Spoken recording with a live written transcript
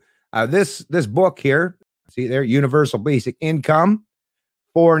This book here, see there, Universal Basic Income,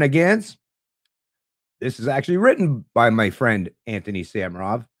 For and Against. This is actually written by my friend Anthony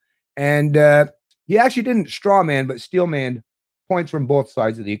Samarov, and he actually didn't straw man, but steel man points from both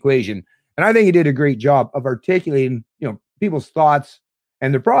sides of the equation. And I think he did a great job of articulating, people's thoughts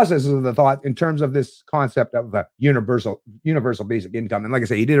and the processes of the thought in terms of this concept of the universal basic income. And like I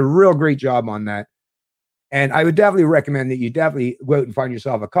say, he did a real great job on that. And I would definitely recommend that you definitely go out and find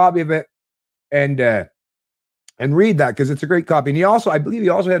yourself a copy of it and read that, because it's a great copy. And I believe he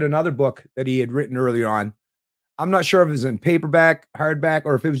also had another book that he had written earlier on. I'm not sure if it was in paperback, hardback,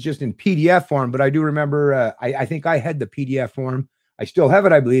 or if it was just in PDF form, but I do remember, I think I had the PDF form. I still have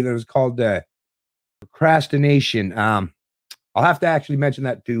it, I believe. It was called Procrastination. I'll have to actually mention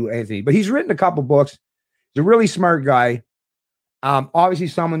that to Anthony, but he's written a couple books. He's a really smart guy. Obviously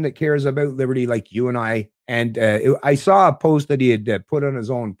someone that cares about liberty like you and I. And I saw a post that he had put on his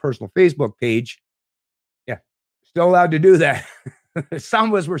own personal Facebook page. Yeah, still allowed to do that. Some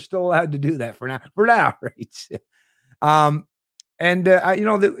of us were still allowed to do that for now, right? It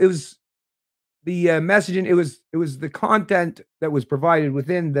was the messaging. It was the content that was provided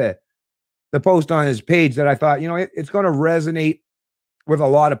within the post on his page that I thought, it's going to resonate with a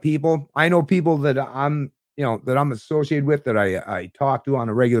lot of people. I know people that I'm associated with, that I talk to on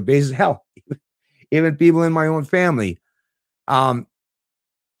a regular basis. Hell, even people in my own family, that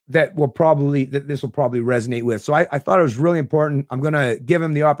this will probably resonate with. So I thought it was really important. I'm going to give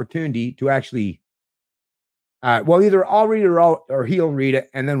him the opportunity to actually, either I'll read it or he'll read it,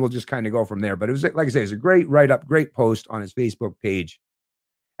 and then we'll just kind of go from there. But it was, like I say, it's a great write-up, great post on his Facebook page.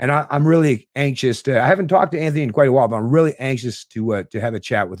 And I'm really anxious I haven't talked to Anthony in quite a while, but I'm really anxious to have a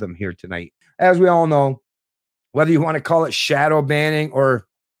chat with him here tonight. As we all know, whether you want to call it shadow banning or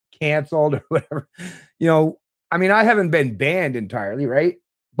canceled or whatever, I haven't been banned entirely, right?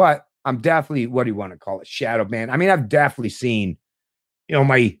 But I'm definitely, what do you want to call it? Shadow ban. I've definitely seen,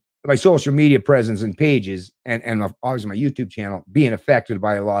 my social media presence and pages and obviously my YouTube channel being affected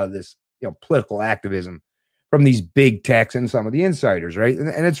by a lot of this, political activism from these big techs and some of the insiders, right?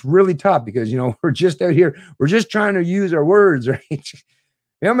 And it's really tough because, we're just out here, we're just trying to use our words, right?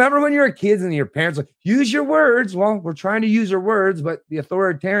 Remember when you were kids and your parents like, use your words? Well, we're trying to use our words, but the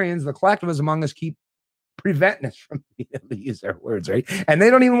authoritarians, the collectivists among us keep preventing us from being able to use our words, right? And they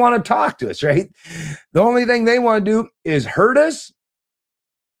don't even want to talk to us, right? The only thing they want to do is hurt us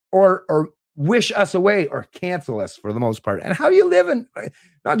or wish us away or cancel us for the most part. And how do you live in,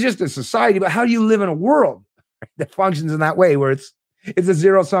 not just a society, but how do you live in a world that functions in that way, where it's a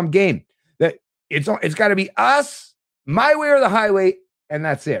zero-sum game, that it's got to be us, my way or the highway, and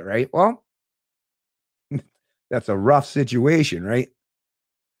that's it, right? Well, that's a rough situation, right?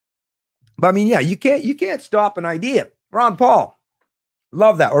 But you can't stop an idea. Ron Paul,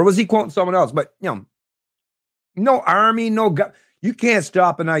 love that. Or was he quoting someone else? But no army, no gun. You can't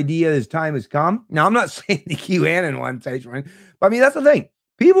stop an idea as time has come. Now, I'm not saying the QAnon one takes, right? But that's the thing.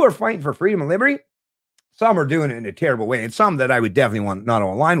 People are fighting for freedom and liberty. Some are doing it in a terrible way, and some that I would definitely want not to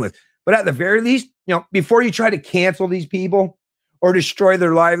align with. But at the very least, before you try to cancel these people or destroy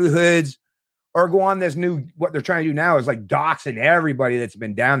their livelihoods or go on this new, what they're trying to do now is like doxing everybody that's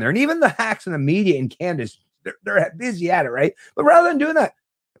been down there. And even the hacks in the media in Canada, they're busy at it, right? But rather than doing that,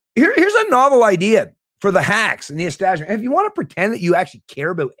 here's a novel idea for the hacks and the establishment. If you want to pretend that you actually care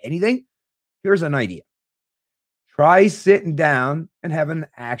about anything, here's an idea. Try sitting down and have an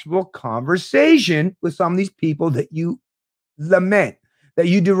actual conversation with some of these people that you lament, that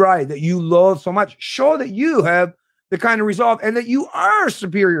you deride, that you loathe so much. Show that you have the kind of resolve and that you are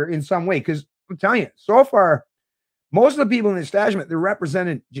superior in some way. Because I'm telling you, so far, most of the people in the establishment, they're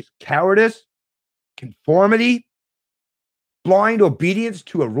representing just cowardice, conformity, blind obedience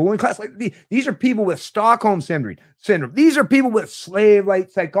to a ruling class. Like these are people with Stockholm syndrome. These are people with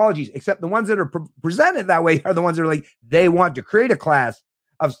slave-like psychologies, except the ones that are presented that way are the ones that are like, they want to create a class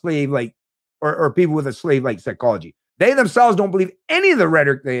of slave-like or people with a slave-like psychology. They themselves don't believe any of the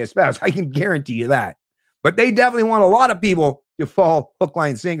rhetoric they espouse. I can guarantee you that. But they definitely want a lot of people to fall hook,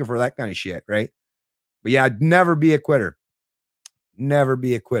 line, sinker for that kind of shit, right? But yeah, I'd never be a quitter. Never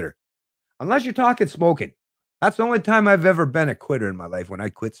be a quitter. Unless you're talking smoking. That's the only time I've ever been a quitter in my life, when I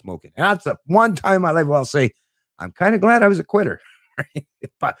quit smoking. And that's the one time in my life where I'll say, I'm kind of glad I was a quitter.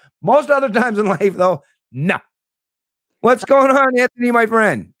 But most other times in life, though, no. What's going on, Anthony, my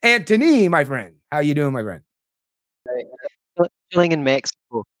friend? Anthony, my friend. How you doing, my friend? Chilling in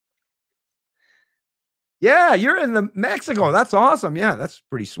Mexico. Yeah, you're in the Mexico. That's awesome. Yeah, that's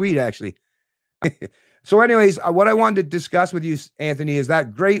pretty sweet, actually. So anyways, what I wanted to discuss with you, Anthony, is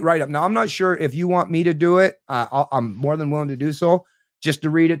that great write-up. Now, I'm not sure if you want me to do it. I'm more than willing to do so. just to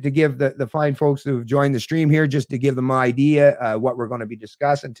read it, to give the fine folks who have joined the stream here, just to give them an idea what we're going to be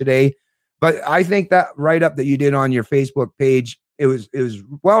discussing today. But I think that write-up that you did on your Facebook page, it was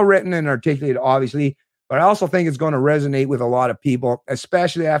well written and articulated, obviously. But I also think it's going to resonate with a lot of people,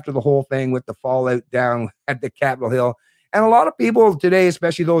 especially after the whole thing with the fallout down at the Capitol Hill. And a lot of people today,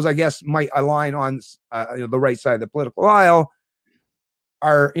 especially those I guess might align on the right side of the political aisle,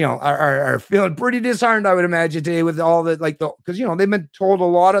 are feeling pretty disheartened, I would imagine, today with all the because they've been told a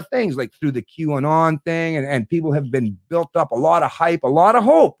lot of things like through the QAnon thing, and people have been built up a lot of hype, a lot of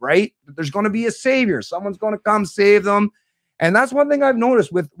hope, right? That there's going to be a savior, someone's going to come save them. And that's one thing I've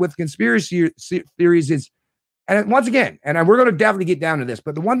noticed with conspiracy theories is, and once again, and we're going to definitely get down to this,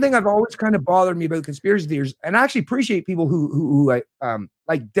 but the one thing I've always kind of bothered me about conspiracy theories, and I actually appreciate people who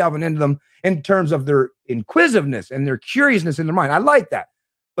like delving into them in terms of their inquisitiveness and their curiousness in their mind. I like that.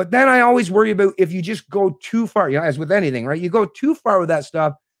 But then I always worry about if you just go too far, as with anything, right? You go too far with that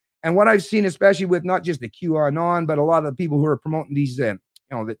stuff. And what I've seen, especially with not just the QAnon, but a lot of the people who are promoting these, don't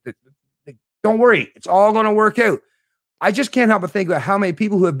worry, it's all going to work out. I just can't help but think about how many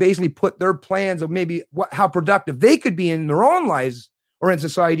people who have basically put their plans of maybe how productive they could be in their own lives or in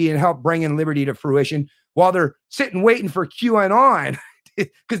society and help bring in liberty to fruition while they're sitting waiting for QAnon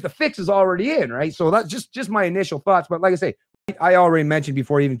because the fix is already in, right? So that's just my initial thoughts. But like I say, I already mentioned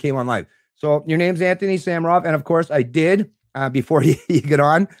before he even came on live. So your name's Anthony Samaroff. And of course I did, before you get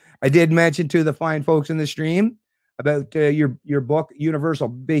on, I did mention to the fine folks in the stream about your book, Universal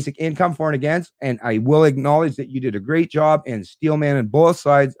Basic Income, For and Against. And I will acknowledge that you did a great job in steelmanning both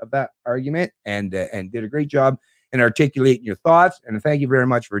sides of that argument and did a great job in articulating your thoughts. And thank you very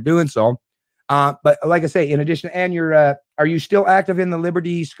much for doing so. But like I say, in addition, and are you still active in the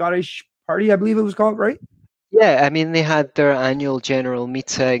Liberty Scottish Party? I believe it was called, right? Yeah, I mean, they had their annual general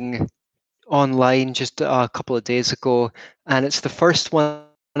meeting online just a couple of days ago, and it's the first one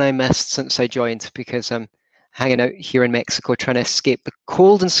I missed since I joined because I'm hanging out here in Mexico trying to escape the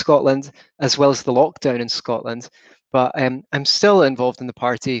cold in Scotland as well as the lockdown in Scotland. But I'm still involved in the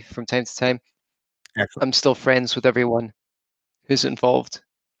party from time to time. Excellent. I'm still friends with everyone who's involved.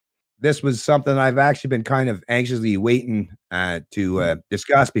 This was something I've actually been kind of anxiously waiting to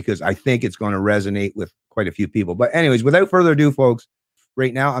discuss because I think it's going to resonate with quite a few people. But anyways, without further ado, folks,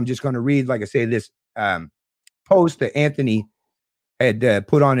 right now I'm just going to read, like I say, this post that Anthony had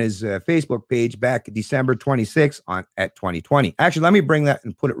put on his Facebook page back December 26th at 2020. Actually, let me bring that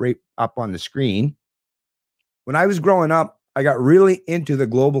and put it right up on the screen. When I was growing up, I got really into the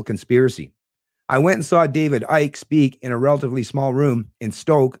global conspiracy. I went and saw David Icke speak in a relatively small room in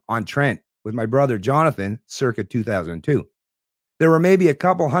Stoke-on-Trent with my brother Jonathan circa 2002. There were maybe a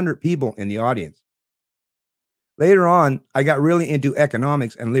couple hundred people in the audience. Later on, I got really into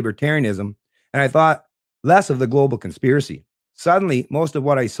economics and libertarianism, and I thought less of the global conspiracy. Suddenly, most of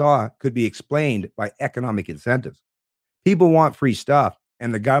what I saw could be explained by economic incentives. People want free stuff,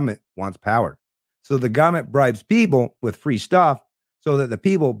 and the government wants power. So the government bribes people with free stuff so that the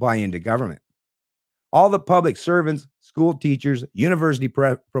people buy into government. All the public servants, school teachers, university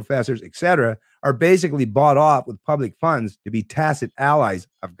professors, etc., are basically bought off with public funds to be tacit allies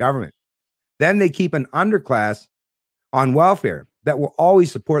of government. Then they keep an underclass on welfare that will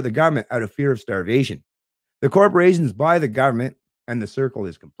always support the government out of fear of starvation. The corporations buy the government, and the circle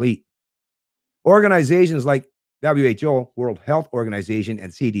is complete. Organizations like WHO, World Health Organization,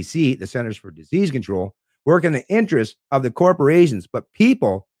 and CDC, the Centers for Disease Control, work in the interest of the corporations, but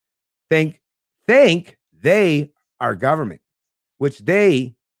people think they are government, which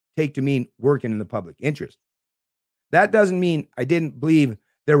they take to mean working in the public interest. That doesn't mean I didn't believe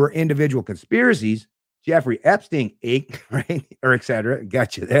there were individual conspiracies, Jeffrey Epstein, right, or et cetera,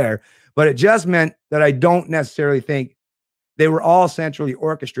 got you there. But it just meant that I don't necessarily think they were all centrally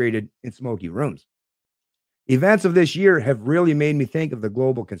orchestrated in smoky rooms. Events of this year have really made me think of the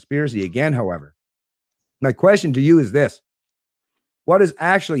global conspiracy again, however. My question to you is this: what is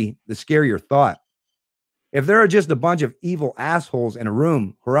actually the scarier thought? If there are just a bunch of evil assholes in a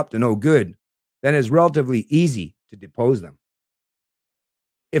room who are up to no good, then it's relatively easy to depose them.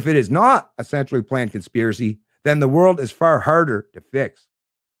 If it is not a centrally planned conspiracy, then the world is far harder to fix.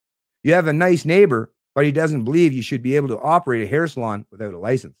 You have a nice neighbor, but he doesn't believe you should be able to operate a hair salon without a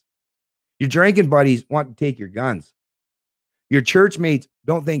license. Your drinking buddies want to take your guns. Your church mates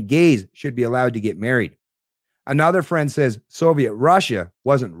don't think gays should be allowed to get married. Another friend says Soviet Russia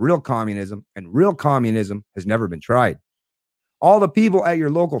wasn't real communism, and real communism has never been tried. All the people at your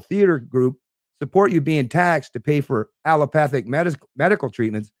local theater group support you being taxed to pay for allopathic medical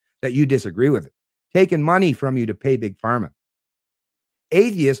treatments that you disagree with, taking money from you to pay Big Pharma.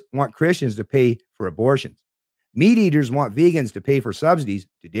 Atheists want Christians to pay for abortions. Meat eaters want vegans to pay for subsidies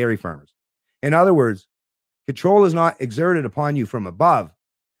to dairy farmers. In other words, control is not exerted upon you from above,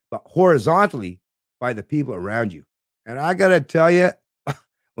 but horizontally by the people around you. And I got to tell you,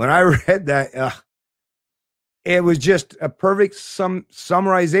 when I read that, it was just a perfect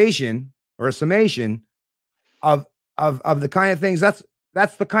summarization or a summation of the kind of things.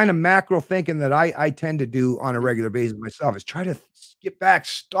 That's the kind of macro thinking that I tend to do on a regular basis myself, is try to skip back,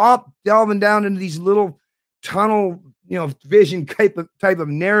 stop delving down into these little tunnel, vision type of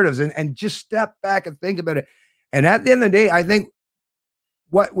narratives, and just step back and think about it. And at the end of the day, I think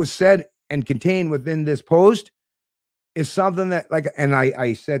what was said and contained within this post is something that, and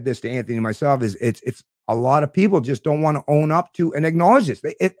I said this to Anthony and myself, is it's a lot of people just don't want to own up to and acknowledge this.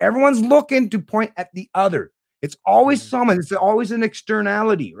 Everyone's looking to point at the other. It's always someone. It's always an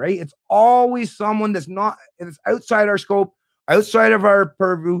externality, right? It's always someone that's outside our scope, outside of our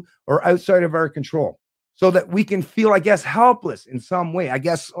purview, or outside of our control, so that we can feel, I guess, helpless in some way. I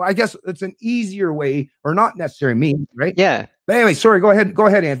guess it's an easier way, or not necessarily me, right? Yeah. But anyway, sorry. Go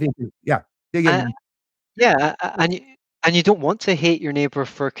ahead, Anthony. Yeah. Dig in. Yeah, and you don't want to hate your neighbor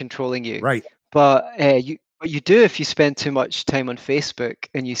for controlling you, right? But you do if you spend too much time on Facebook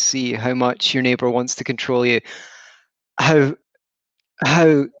and you see how much your neighbor wants to control you, how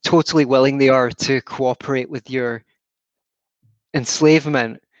totally willing they are to cooperate with your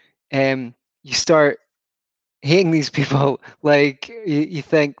enslavement. You start hating these people. Like you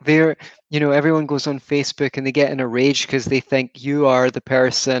think they're, everyone goes on Facebook and they get in a rage because they think you are the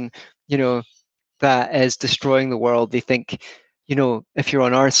person, that is destroying the world. They think, if you're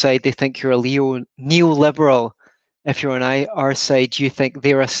on our side, they think you're a neoliberal. If you're on our side, you think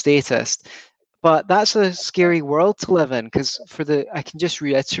they're a statist. But that's a scary world to live in, because I can just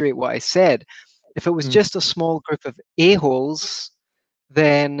reiterate what I said. If it was just a small group of a-holes,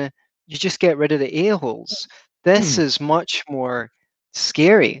 then you just get rid of the a-holes. This is much more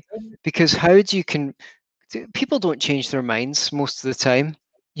scary, because people don't change their minds most of the time.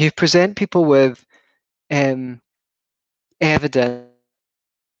 You present people with evidence,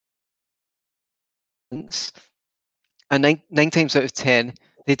 and nine times out of 10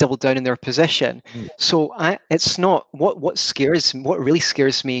 they double down in their position. So it's not what really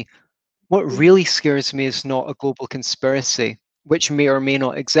scares me is not a global conspiracy, which may or may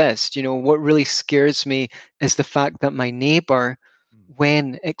not exist. What really scares me is the fact that my neighbor,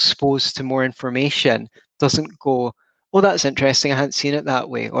 when exposed to more information, doesn't go, oh, that's interesting, I hadn't seen it that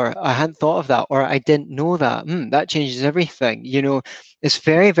way, or I hadn't thought of that, or I didn't know that. That changes everything. It's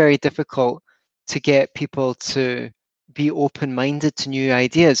very, very difficult to get people to be open-minded to new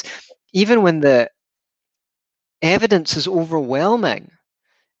ideas, even when the evidence is overwhelming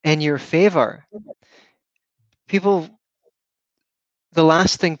in your favor. The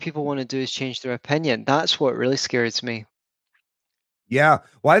last thing people want to do is change their opinion. That's what really scares me. Yeah.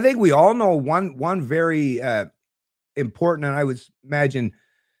 Well, I think we all know one very important, and I would imagine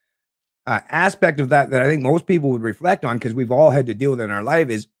aspect of that I think most people would reflect on, because we've all had to deal with it in our life,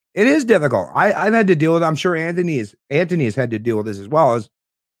 is it is difficult. I've had to deal with it. I'm sure Anthony has had to deal with this as well.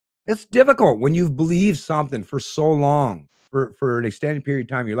 It's difficult when you've believed something for so long, for an extended period of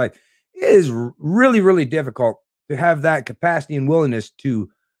time in your life. It is really, really difficult to have that capacity and willingness to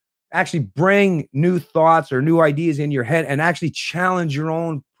actually bring new thoughts or new ideas in your head and actually challenge your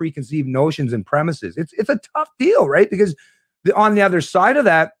own preconceived notions and premises. It's a tough deal, right? Because on the other side of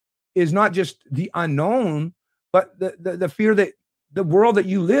that is not just the unknown, but the fear that the world that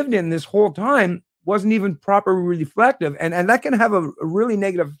you lived in this whole time wasn't even properly reflective. And that can have a really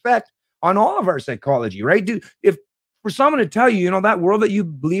negative effect on all of our psychology, right? If for someone to tell you, that world that you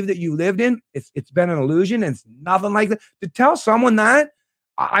believe that you lived in, it's been an illusion, and it's nothing like that. To tell someone that,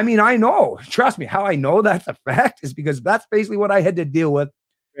 I mean, I know, trust me, how I know that's a fact is because that's basically what I had to deal with.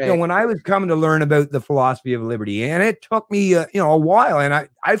 Right. When I was coming to learn about the philosophy of liberty, and it took me, a while, and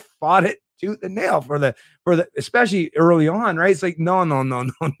I fought it tooth and nail for the, especially early on, right? It's like, no,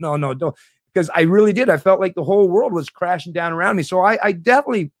 don't, because I really did. I felt like the whole world was crashing down around me. So I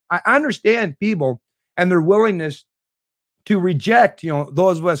definitely, I understand people and their willingness to reject,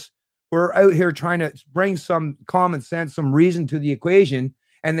 those of us who are out here trying to bring some common sense, some reason to the equation,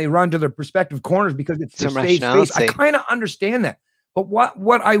 and they run to their prospective corners because it's their safe space. I kind of understand that. But what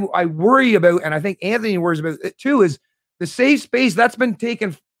I worry about, and I think Anthony worries about it too, is the safe space that's been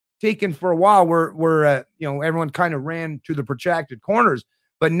taken for a while, where everyone kind of ran to the protracted corners.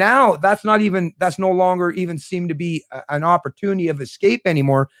 But now that's no longer even seem to be an opportunity of escape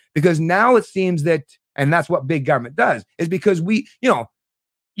anymore, because now it seems that, and that's what big government does, is because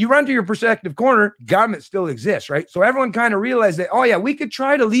you run to your protective corner, government still exists, right? So everyone kind of realized that, oh yeah, we could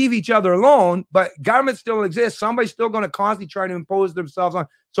try to leave each other alone, but government still exists. Somebody's still going to constantly try to impose themselves on.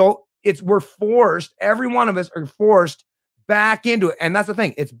 So we're forced, every one of us are forced back into it. And that's the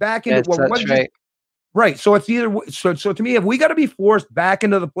thing. It's back into Yes, that's right. Right. So it's either, so to me, if we got to be forced back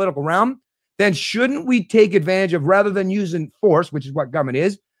into the political realm, then shouldn't we take advantage of, rather than using force, which is what government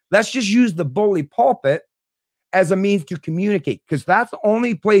is, let's just use the bully pulpit as a means to communicate, because that's the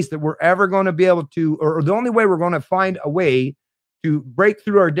only place that we're ever going to be able to, or the only way we're going to find a way to break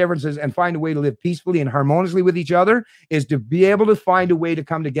through our differences and find a way to live peacefully and harmoniously with each other, is to be able to find a way to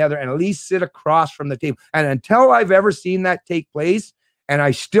come together and at least sit across from the table. And until I've ever seen that take place, and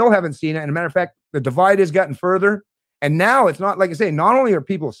I still haven't seen it, and a matter of fact, the divide has gotten further. And now it's not, like I say, not only are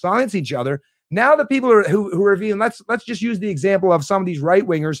people silencing each other, now the people who are revealing, let's just use the example of some of these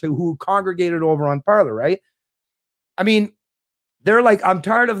right-wingers who congregated over on Parler, right? I mean, they're like, I'm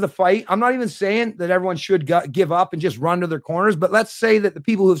tired of the fight. I'm not even saying that everyone should give up and just run to their corners, but let's say that the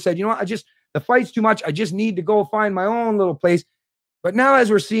people who've said, you know what, the fight's too much. I just need to go find my own little place. But now, as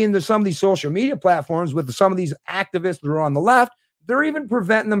we're seeing some of these social media platforms with some of these activists that are on the left, they're even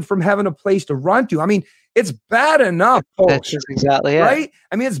preventing them from having a place to run to. I mean, it's bad enough. That's exactly it. Right?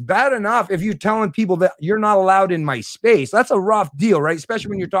 I mean, it's bad enough if you're telling people that you're not allowed in my space. That's a rough deal, right? Especially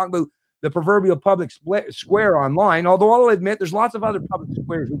when you're talking about the proverbial public square online. Although I'll admit there's lots of other public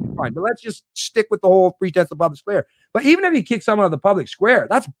squares we can find, but let's just stick with the whole pretense of public square. But even if you kick someone out of the public square,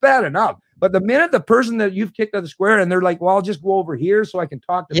 that's bad enough. But the minute the person that you've kicked out of the square and they're like, well, I'll just go over here so I can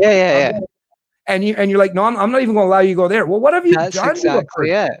talk to yeah. And you're like, no, I'm not even going to allow you to go there. Well, what have you done? That's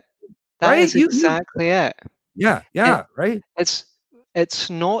exactly it. That is exactly it. Yeah, right. It's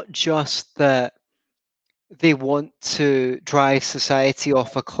not just that they want to drive society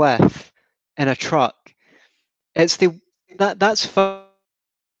off a cliff in a truck. It's that's fine.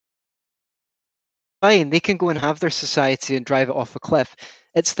 They can go and have their society and drive it off a cliff.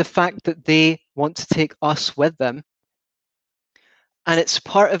 It's the fact that they want to take us with them. And it's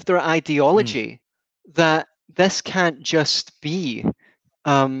part of their ideology that this can't just be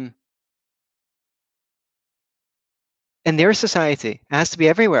in their society. It has to be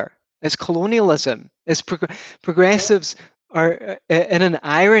everywhere. It's colonialism. It's progressives are, in an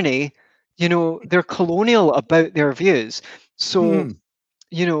irony, they're colonial about their views. So,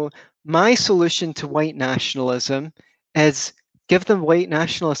 my solution to white nationalism is give them white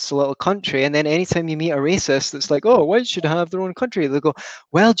nationalists a little country, and then anytime you meet a racist that's like, oh, whites should have their own country, they'll go,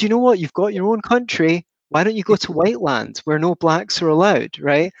 well, do you know what? You've got your own country. Why don't you go to white land where no blacks are allowed,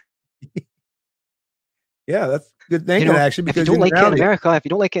 right? Yeah, that's good thinking, actually. Because if you don't like it in America, if you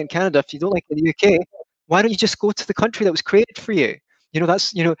don't like it in Canada, if you don't like it in the UK, why don't you just go to the country that was created for you?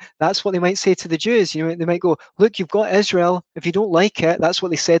 That's what they might say to the Jews. They might go, look, you've got Israel. If you don't like it, that's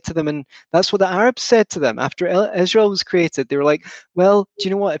what they said to them. And that's what the Arabs said to them after Israel was created. They were like, well, do you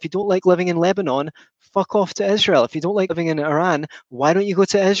know what? If you don't like living in Lebanon, fuck off to Israel. If you don't like living in Iran, why don't you go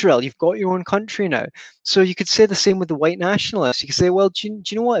to Israel? You've got your own country now. So you could say the same with the white nationalists. You could say, well, do you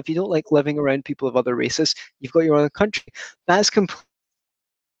know what? If you don't like living around people of other races, you've got your own country. That's completely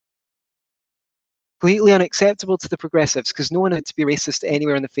unacceptable to the progressives, because no one wants to be racist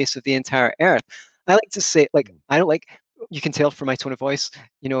anywhere on the face of the entire earth. I like to say, I don't like, you can tell from my tone of voice,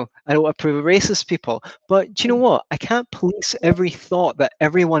 I don't approve of racist people. But do you know what? I can't police every thought that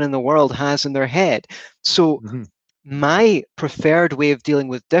everyone in the world has in their head. So my preferred way of dealing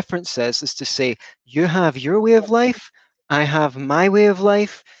with differences is to say, you have your way of life, I have my way of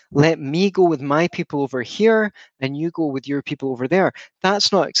life. Let me go with my people over here, and you go with your people over there.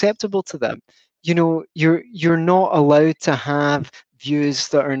 That's not acceptable to them. You're not allowed to have views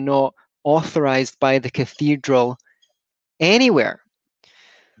that are not authorized by the cathedral anywhere.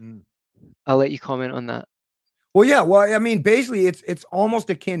 I'll let you comment on that. Well, yeah. Well, I mean, basically, it's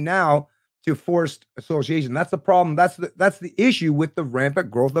almost akin now to forced association. That's the problem. That's the issue with the rampant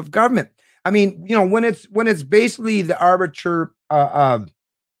growth of government. I mean, when it's basically the arbiter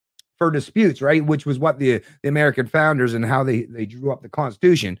for disputes, right? Which was what the American founders and how they drew up the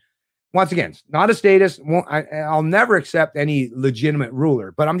Constitution. Once again, not a statist. I'll never accept any legitimate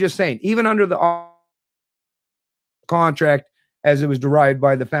ruler. But I'm just saying, even under the contract as it was derived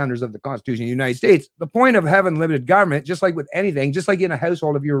by the founders of the Constitution of the United States, the point of having limited government, just like with anything, just like in a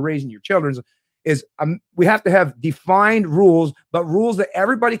household, if you're raising your children, is we have to have defined rules, but rules that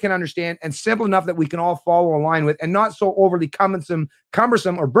everybody can understand and simple enough that we can all follow a line with, and not so overly cumbersome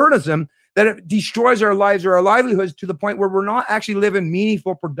or burdensome that it destroys our lives or our livelihoods to the point where we're not actually living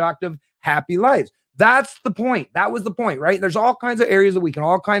meaningful, productive, happy lives. That's the point. That was the point, right? There's all kinds of areas that we can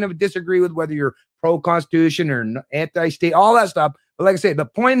all kind of disagree with, whether you're pro-Constitution or anti-state, all that stuff. But like I say, the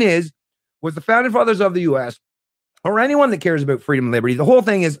point is, was the founding fathers of the U.S. or anyone that cares about freedom and liberty, the whole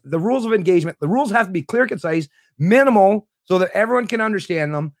thing is the rules of engagement. The rules have to be clear, concise, minimal, so that everyone can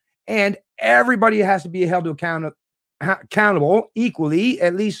understand them, and everybody has to be held to accountable equally,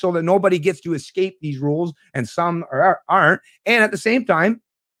 at least so that nobody gets to escape these rules and some aren't. And at the same time,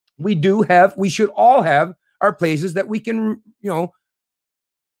 we should all have our places that we can,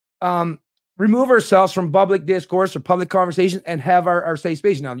 remove ourselves from public discourse or public conversation and have our safe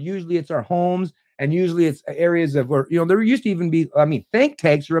space. Now, usually it's our homes, and usually it's areas of where, there used to even be, think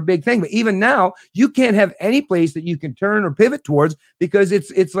tanks are a big thing, but even now you can't have any place that you can turn or pivot towards, because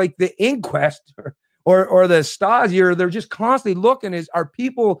it's like the inquest or the Stasi, they're just constantly looking. Are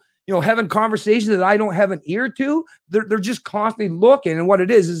people, having conversations that I don't have an ear to? They're just constantly looking. And what it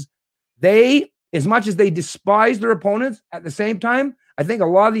is they, as much as they despise their opponents, at the same time, I think a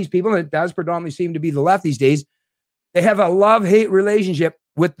lot of these people, and it does predominantly seem to be the left these days, they have a love-hate relationship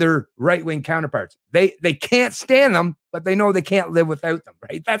with their right-wing counterparts. They can't stand them, but they know they can't live without them,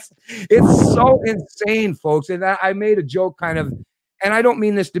 right? It's so insane, folks. And I made a joke kind of, and I don't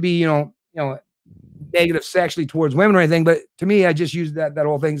mean this to be, negative sexually towards women or anything, but to me, I just use that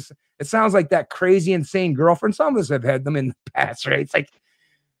whole thing. It sounds like that crazy, insane girlfriend. Some of us have had them in the past, right? It's like,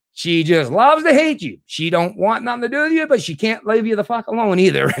 she just loves to hate you. She don't want nothing to do with you, but she can't leave you the fuck alone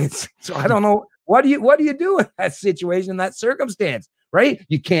either. Right? So I don't know. What do you do in that situation, in that circumstance, right?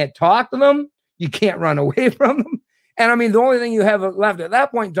 You can't talk to them. You can't run away from them. And the only thing you have left at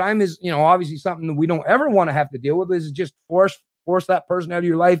that point in time is, obviously something that we don't ever want to have to deal with, is just force that person out of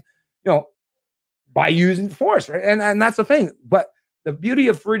your life, by using force, right? And that's the thing. But the beauty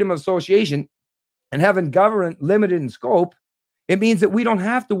of freedom of association and having government limited in scope, it means that we don't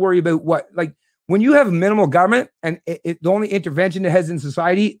have to worry about when you have minimal government and the only intervention it has in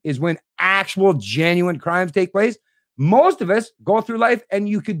society is when actual genuine crimes take place. Most of us go through life and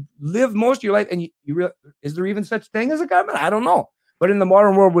you could live most of your life. And is there even such thing as a government? I don't know. But in the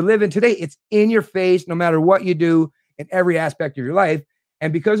modern world we live in today, it's in your face, no matter what you do in every aspect of your life.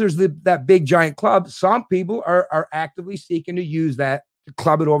 And because there's that big giant club, some people are actively seeking to use that to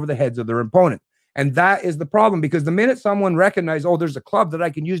club it over the heads of their opponent. And that is the problem, because the minute someone recognizes, there's a club that I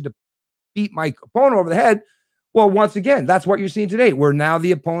can use to beat my opponent over the head, well, once again, that's what you're seeing today, where now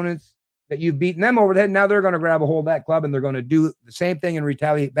the opponents that you've beaten them over the head, now they're going to grab a hold of that club and they're going to do the same thing and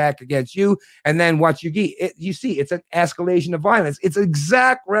retaliate back against you. And then what you see, it's an escalation of violence. It's an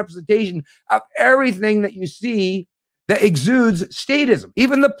exact representation of everything that you see that exudes statism.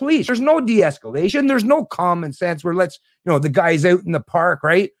 Even the police, there's no de-escalation. There's no common sense where the guy's out in the park,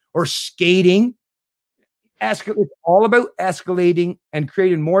 right? Or skating. It's all about escalating and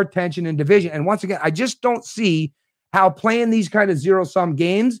creating more tension and division. And once again, I just don't see how playing these kind of zero-sum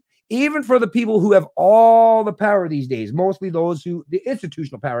games, even for the people who have all the power these days, mostly those the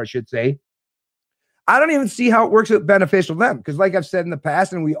institutional power, I should say, I don't even see how it works out beneficial to them. Because like I've said in the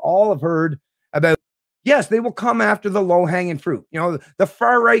past, and we all have heard about, yes, they will come after the low-hanging fruit. The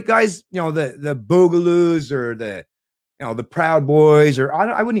far-right guys, the Boogaloos or the Proud Boys, or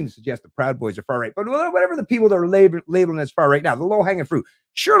I wouldn't even suggest the Proud Boys are far right, but whatever the people that are labeling as far right now, the low-hanging fruit,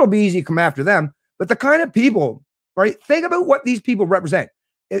 sure, it'll be easy to come after them. But the kind of people, right? Think about what these people represent.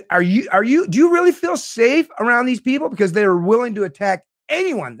 Do you really feel safe around these people? Because they're willing to attack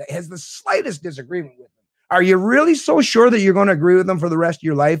anyone that has the slightest disagreement with them. Are you really so sure that you're going to agree with them for the rest of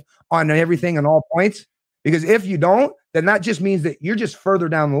your life on everything and all points? Because if you don't, then that just means that you're just further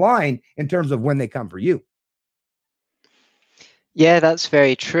down the line in terms of when they come for you. Yeah, that's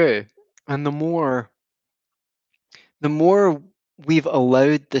very true. And the more we've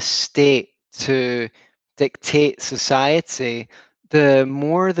allowed the state to dictate society, the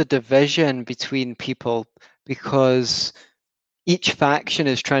more the division between people, because each faction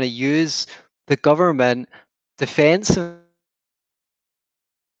is trying to use the government defensively,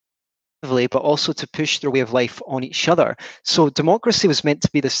 but also to push their way of life on each other. So democracy was meant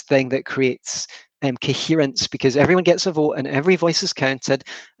to be this thing that creates coherence, because everyone gets a vote and every voice is counted.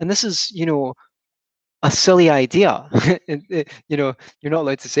 And this is, a silly idea. You're not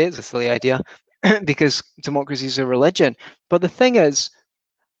allowed to say it's a silly idea because democracy is a religion. But the thing is,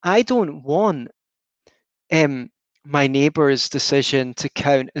 I don't want my neighbor's decision to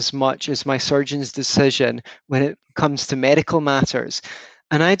count as much as my surgeon's decision when it comes to medical matters.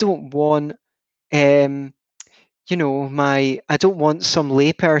 And I don't want I don't want some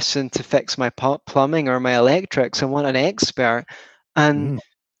layperson to fix my plumbing or my electrics. I want an expert. And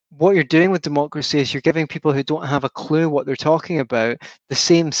what you're doing with democracy is you're giving people who don't have a clue what they're talking about the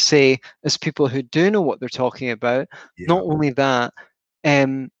same say as people who do know what they're talking about. Yeah. Not only that,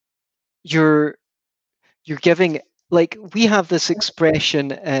 you're giving like we have this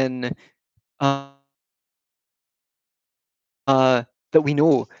expression in uh, that we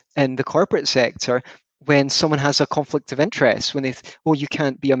know in the corporate sector when someone has a conflict of interest, when oh, you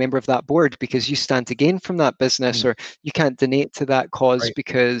can't be a member of that board because you stand to gain from that business, or you can't donate to that cause Right.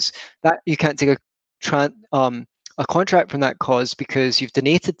 because that you can't take a contract from that cause because you've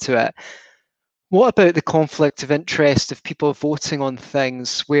donated to it. What about the conflict of interest of people voting on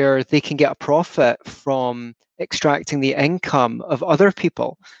things where they can get a profit from extracting the income of other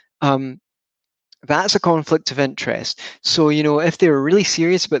people? That's a conflict of interest. So, if they're really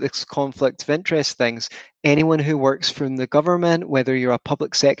serious about this conflict of interest things, anyone who works from the government, whether you're a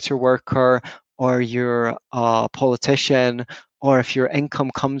public sector worker or you're a politician, or if your income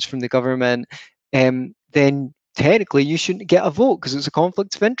comes from the government, then technically you shouldn't get a vote because it's a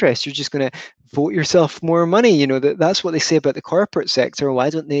conflict of interest. You're just going to vote yourself more money. That's what they say about the corporate sector. Why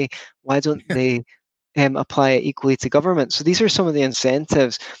don't they? Why don't they apply it equally to government? So these are some of the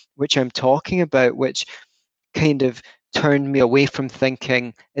incentives which I'm talking about, which kind of turned me away from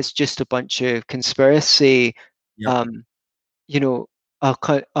thinking it's just a bunch of conspiracy, Yep.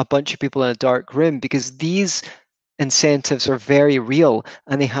 a bunch of people in a dark room, because these incentives are very real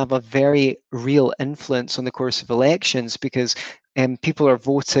and they have a very real influence on the course of elections, because people are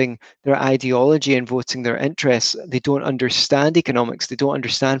voting their ideology and voting their interests. They don't understand economics, they don't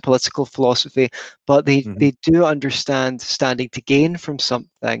understand political philosophy, but they do understand standing to gain from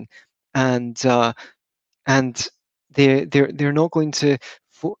something, and they're not going to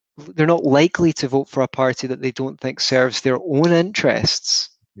vote, they're not likely to vote for a party that they don't think serves their own interests.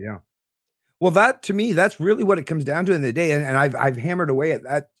 Yeah. Well, that to me, that's really what it comes down to in the day. And I've hammered away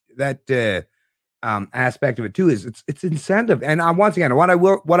at that aspect of it too, is it's incentive. And once again, what I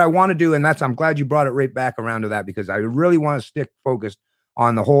want to do, and I'm glad you brought it right back around to that, because I really want to stick focused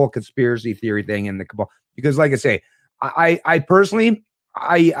on the whole conspiracy theory thing and the cabal. Because like I say, I personally,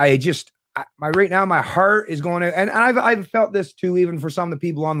 my right now, my heart is going to, and I've felt this too, even for some of the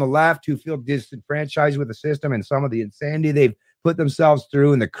people on the left who feel disenfranchised with the system and some of the insanity they've put themselves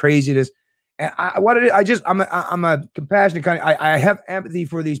through and the craziness. And I'm a compassionate kind of, I have empathy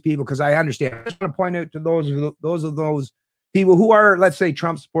for these people because I understand. I just want to point out to those people who are, let's say,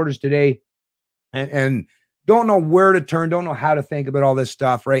 Trump supporters today, and don't know where to turn, don't know how to think about all this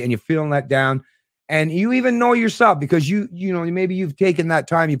stuff, right? And you're feeling let down, and you even know yourself because you know maybe you've taken that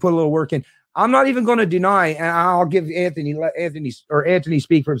time, you put a little work in. I'm not even going to deny, and I'll give Anthony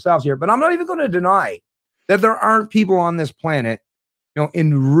speak for himself here, but I'm not even going to deny that there aren't people on this planet,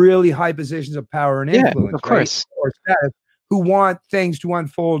 in really high positions of power and influence, of course, right? Or status, who want things to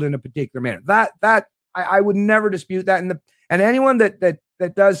unfold in a particular manner. That I would never dispute that. And anyone that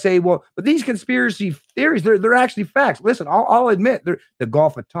does say, well, but these conspiracy theories, they're actually facts. Listen, I'll admit, the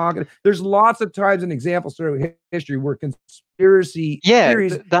Gulf of Tonkin. There's lots of times and examples through history where conspiracy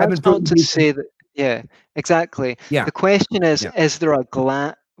theories have been not to say that. Yeah, exactly. Yeah. The question is there a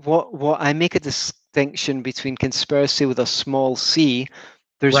what I make a distinction between conspiracy with a small c,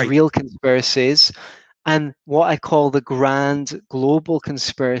 there's real conspiracies, and what I call the grand global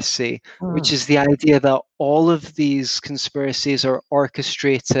conspiracy, which is the idea that all of these conspiracies are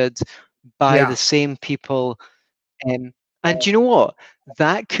orchestrated by the same people. And you know what?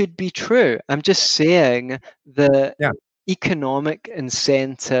 That could be true. I'm just saying the economic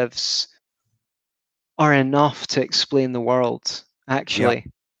incentives are enough to explain the world, actually.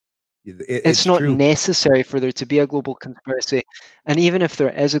 It's not true. necessary for there to be a global conspiracy. And even if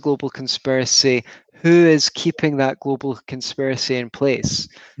there is a global conspiracy, who is keeping that global conspiracy in place?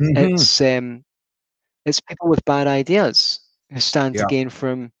 It's people with bad ideas who stand to gain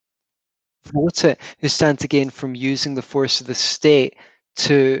from who stand to gain from using the force of the state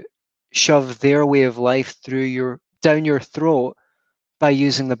to shove their way of life down your throat by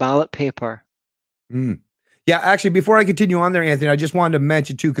using the ballot paper. Yeah, actually, before I continue on there, Anthony, I just wanted to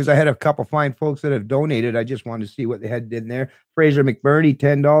mention too, because I had a couple fine folks that have donated. I just wanted to see what they had in there. Fraser McBurney,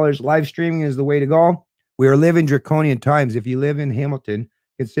 $10. Live streaming is the way to go. We are living draconian times. If you live in Hamilton,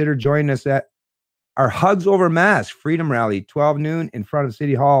 consider joining us at our Hugs Over Mask Freedom Rally, 12 noon in front of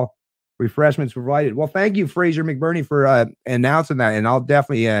City Hall. Refreshments provided. Well, thank you, Fraser McBurney, for announcing that, and I'll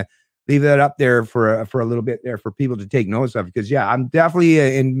definitely leave that up there for a little bit there for people to take notice of, because I'm definitely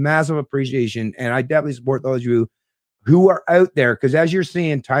in massive appreciation, and I definitely support those of you who are out there, because as you're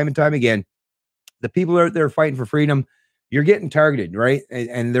seeing time and time again, the people out there fighting for freedom, you're getting targeted, right?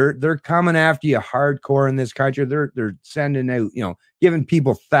 And they're coming after you hardcore in this country. They're sending out, giving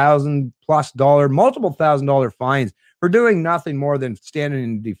people $1,000+ multiple $1,000 fines for doing nothing more than standing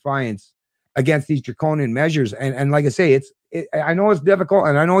in defiance against these draconian measures. And like I say, I know it's difficult,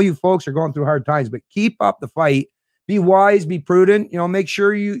 and I know you folks are going through hard times, but keep up the fight, be wise, be prudent. Make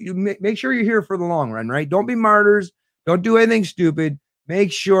sure make sure you're here for the long run, right? Don't be martyrs. Don't do anything stupid.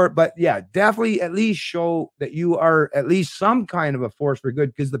 Make sure, but yeah, definitely at least show that you are at least some kind of a force for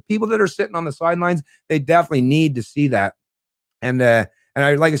good, because the people that are sitting on the sidelines, they definitely need to see that. And I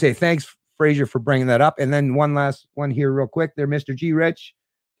like to say, thanks, Fraser, for bringing that up. And then one last one here real quick there, Mr. G. Rich,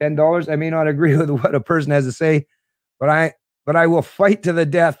 $10. I may not agree with what a person has to say, but I will fight to the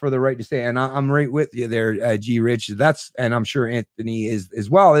death for the right to say. And I'm right with you there, G. Rich. And I'm sure Anthony is as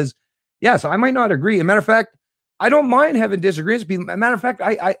well. Is yes, I might not agree. As a matter of fact, I don't mind having disagreements. As a matter of fact,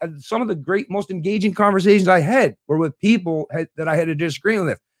 I some of the great, most engaging conversations I had were with people that I had a disagreement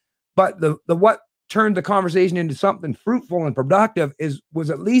with. But the what turned the conversation into something fruitful and productive was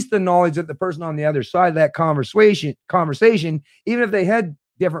at least the knowledge that the person on the other side of that conversation, even if they had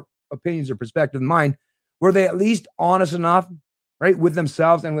different opinions or perspective than mine, were they at least honest enough, right, with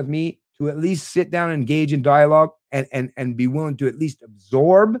themselves and with me to at least sit down and engage in dialogue and be willing to at least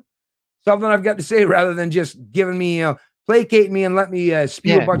absorb something I've got to say, rather than just giving me, placate me and let me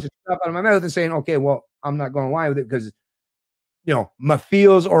spew a bunch of stuff out of my mouth and saying, okay, well, I'm not going to lie with it because, my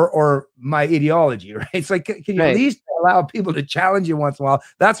feels or my ideology, right? It's like, can you at least allow people to challenge you once in a while?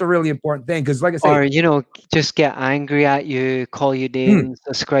 That's a really important thing. Because like I say, or, just get angry at you, call you names,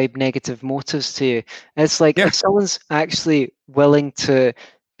 ascribe negative motives to you. It's like, if someone's actually willing to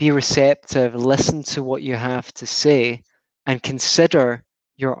be receptive, listen to what you have to say and consider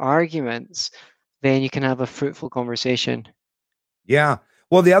your arguments, then you can have a fruitful conversation. Yeah.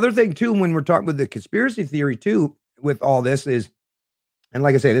 Well, the other thing too, when we're talking about the conspiracy theory too, with all this is, and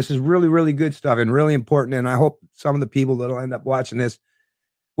like I say, this is really, really good stuff and really important. And I hope some of the people that'll end up watching this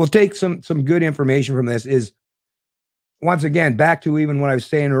will take some good information from this. Is once again, back to even what I was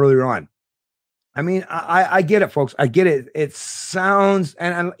saying earlier on. I mean, I get it, folks. I get it. It sounds,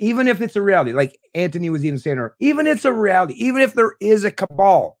 and even if it's a reality, like Anthony was even saying earlier, even if it's a reality, even if there is a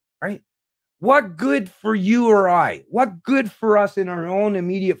cabal, right? What good for you or I? What good for us in our own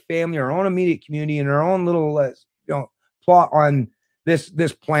immediate family, our own immediate community, in our own little plot on this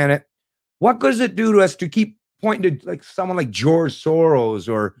planet? What good does it do to us to keep pointing to like someone like George Soros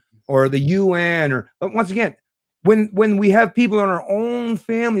or the UN? But once again, when we have people in our own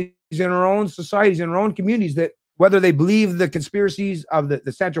families, in our own societies, in our own communities, that whether they believe the conspiracies of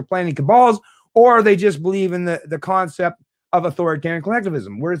the central planning cabals, or they just believe in the concept of authoritarian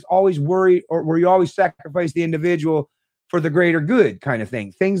collectivism, where it's always worried, or where you always sacrifice the individual for the greater good kind of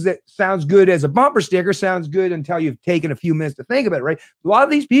thing. Things that sounds good as a bumper sticker sounds good until you've taken a few minutes to think about it, right? A lot of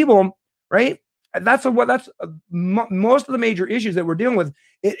these people, right? That's most of the major issues that we're dealing with.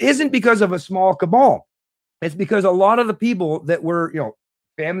 It isn't because of a small cabal. It's because a lot of the people that were,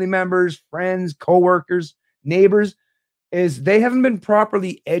 family members, friends, coworkers, neighbors, is they haven't been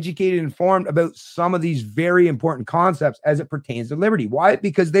properly educated and informed about some of these very important concepts as it pertains to liberty. Why?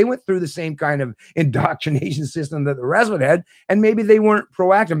 Because they went through the same kind of indoctrination system that the rest of it had, and maybe they weren't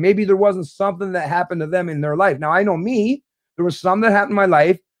proactive. Maybe there wasn't something that happened to them in their life. Now, I know me, there was some that happened in my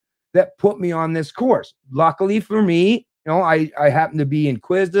life that put me on this course. Luckily for me, I happen to be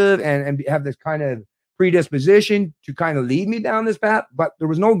inquisitive and have this kind of predisposition to kind of lead me down this path, but there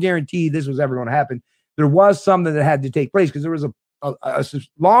was no guarantee this was ever going to happen. There was something that had to take place, because there was a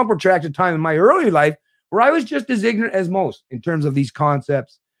long protracted time in my early life where I was just as ignorant as most in terms of these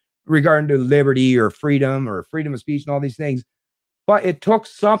concepts regarding to liberty or freedom of speech and all these things. But it took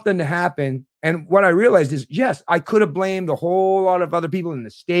something to happen. And what I realized is, yes, I could have blamed a whole lot of other people in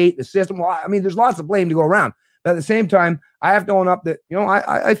the state, the system. Well, I mean, there's lots of blame to go around. But at the same time, I have to own up that,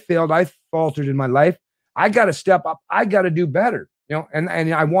 I failed. I faltered in my life. I got to step up. I got to do better. And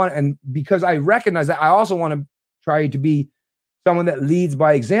I want, and because I recognize that, I also want to try to be someone that leads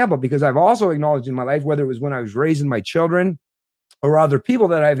by example, because I've also acknowledged in my life, whether it was when I was raising my children or other people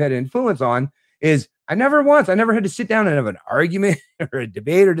that I've had influence on, is I never had to sit down and have an argument or a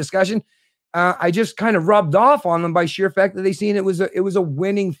debate or discussion. I just kind of rubbed off on them by sheer fact that they seen it was a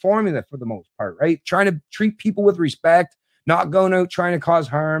winning formula for the most part, right? Trying to treat people with respect, not going out trying to cause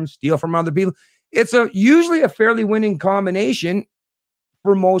harm, steal from other people. It's usually a fairly winning combination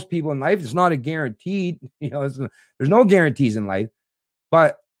for most people in life. It's not a guaranteed, there's no guarantees in life.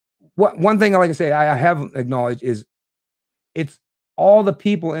 But one thing, like I say, I have acknowledged is it's all the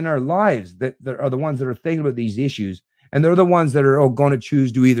people in our lives that are the ones that are thinking about these issues. And they're the ones that are going to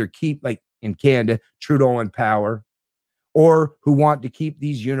choose to either keep, like in Canada, Trudeau in power, or who want to keep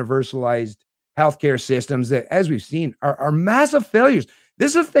these universalized healthcare systems that, as we've seen, are massive failures.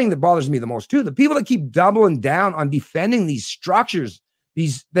 This is the thing that bothers me the most too. The people that keep doubling down on defending these structures,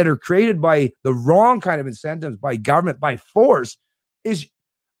 these that are created by the wrong kind of incentives, by government, by force, is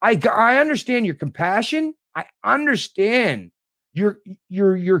I understand your compassion I understand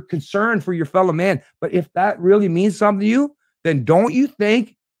your concern for your fellow man, but if that really means something to you, then don't you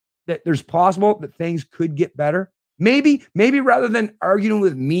think that there's possible that things could get better? Maybe rather than arguing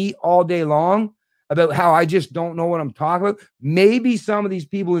with me all day long about how I just don't know what I'm talking about, maybe some of these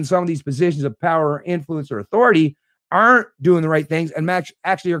people in some of these positions of power or influence or authority aren't doing the right things and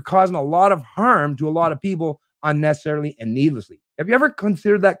actually are causing a lot of harm to a lot of people unnecessarily and needlessly. Have you ever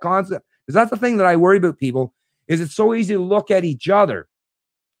considered that concept? Because that's the thing that I worry about people, is it's so easy to look at each other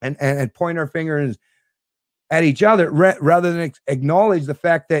and point our fingers at each other rather than acknowledge the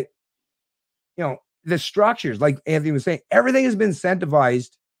fact that, you know, the structures, like Anthony was saying, everything has been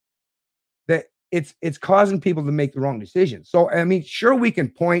incentivized that it's causing people to make the wrong decisions. So, I mean, sure, we can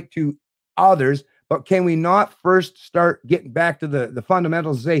point to others, but can we not first start getting back to the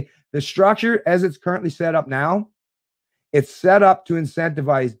fundamentals and say the structure as it's currently set up now, it's set up to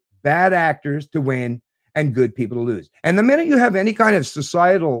incentivize bad actors to win and good people to lose. And the minute you have any kind of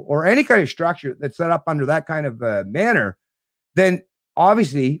societal or any kind of structure that's set up under that kind of manner, then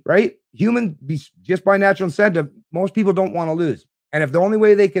obviously, right, just by natural incentive, most people don't want to lose. And if the only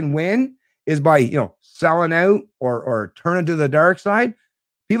way they can win is by, you know, selling out or turning to the dark side,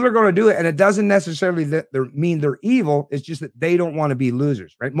 people are going to do it. And it doesn't necessarily mean they're evil. It's just that they don't want to be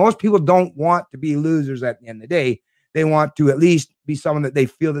losers, right? Most people don't want to be losers at the end of the day. They want to at least be someone that they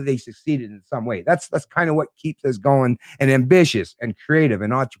feel that they succeeded in some way. That's kind of what keeps us going and ambitious and creative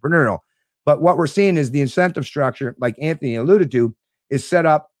and entrepreneurial. But what we're seeing is the incentive structure, like Anthony alluded to, is set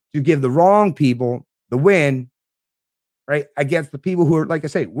up to give the wrong people the win, right, against the people who are, like I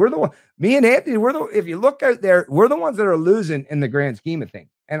say, we're the one, me and Anthony, if you look out there, we're the ones that are losing in the grand scheme of things.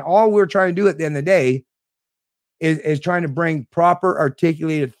 And all we're trying to do at the end of the day is trying to bring proper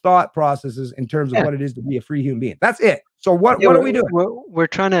articulated thought processes in terms of what it is to be a free human being. That's it. So what are we doing? We're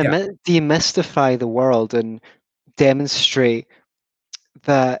trying to demystify the world and demonstrate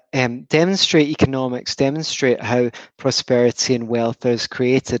that, demonstrate economics, demonstrate how prosperity and wealth is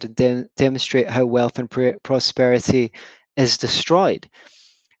created, and demonstrate how wealth and prosperity is destroyed.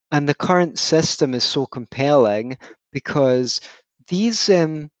 And the current system is so compelling because these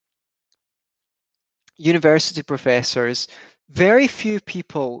university professors, very few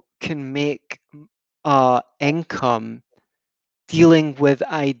people can make income dealing with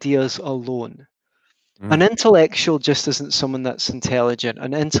ideas alone. An intellectual just isn't someone that's intelligent.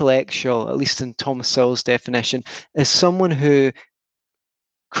 An intellectual, at least in Thomas Sowell's definition, is someone who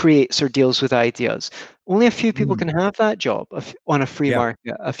creates or deals with ideas. Only a few people can have that job on a free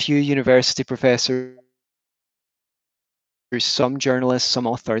market. A few university professors, some journalists, some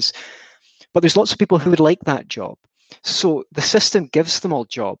authors. But there's lots of people who would like that job. So the system gives them all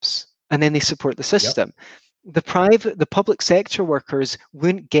jobs, and then they support the system. The public sector workers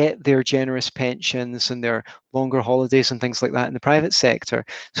wouldn't get their generous pensions and their longer holidays and things like that in the private sector.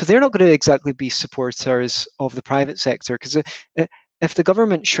 So they're not going to exactly be supporters of the private sector, because if the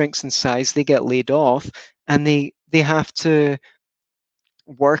government shrinks in size, they get laid off and they have to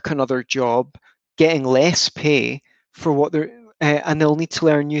work another job, getting less pay for what they're and they'll need to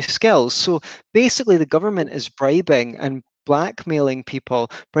learn new skills. So basically the government is bribing and blackmailing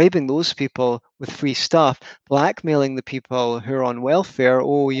people, bribing those people with free stuff, blackmailing the people who are on welfare.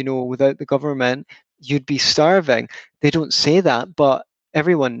 Oh, you know, without the government, you'd be starving. They don't say that, but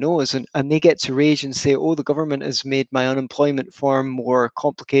everyone knows, and they get to rage and say, oh, the government has made my unemployment form more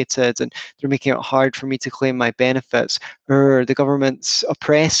complicated and they're making it hard for me to claim my benefits, or the government's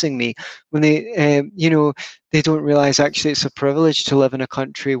oppressing me, when they, you know, they don't realize actually it's a privilege to live in a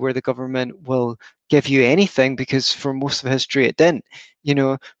country where the government will give you anything, because for most of history it didn't, you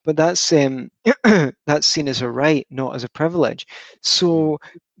know, but that's that's seen as a right, not as a privilege. So,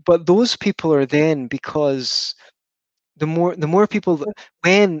 but those people are then, because the more people,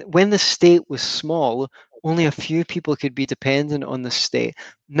 when the state was small, only a few people could be dependent on the state.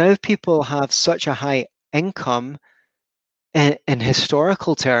 Now people have such a high income, in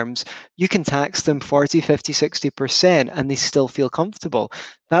historical terms, you can tax them 40, 50, 60% and they still feel comfortable.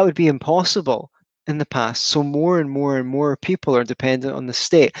 That would be impossible in the past. So more and more and more people are dependent on the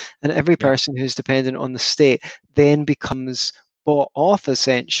state, and every person who's dependent on the state then becomes bought off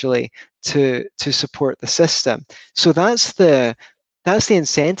essentially to support the system. So that's the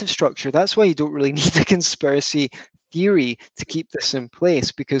incentive structure. That's why you don't really need a conspiracy theory to keep this in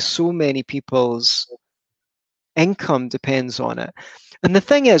place, because so many people's income depends on it. And the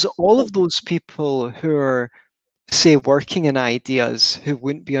thing is, all of those people who are, say, working in ideas, who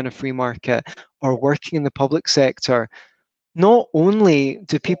wouldn't be on a free market, or working in the public sector, not only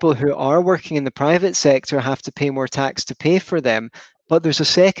do people who are working in the private sector have to pay more tax to pay for them, But there's a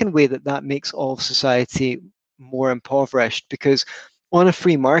second way that that makes all of society more impoverished, because on a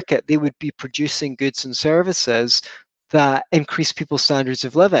free market, they would be producing goods and services that increase people's standards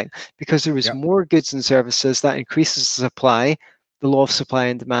of living, because there is more goods and services that increases the supply. The law of supply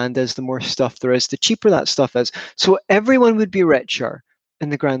and demand is the more stuff there is, the cheaper that stuff is. So everyone would be richer in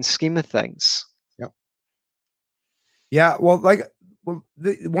the grand scheme of things. Yeah. Well,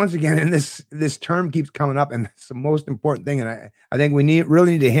 once again, and this term keeps coming up, and it's the most important thing. And I think we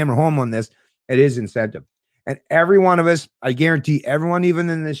really need to hammer home on this. It is incentive. And every one of us, I guarantee everyone, even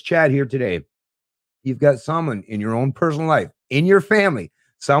in this chat here today, you've got someone in your own personal life, in your family,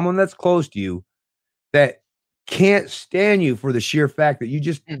 someone that's close to you that can't stand you for the sheer fact that you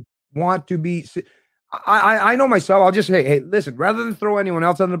just want to be. I know myself. I'll just say, hey, listen, rather than throw anyone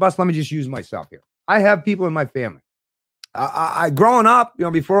else under the bus, let me just use myself here. I have people in my family. I growing up,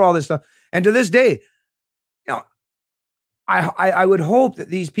 before all this stuff, and to this day, I would hope that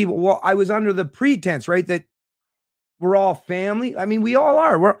these people, well, I was under the pretense, right, that we're all family. I mean, we all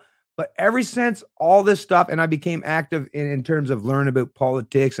are. But ever since all this stuff, and I became active in terms of learning about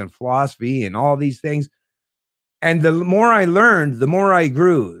politics and philosophy and all these things, and the more I learned, the more I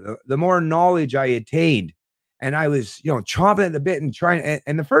grew, the more knowledge I attained. And I was, chomping at the bit and trying.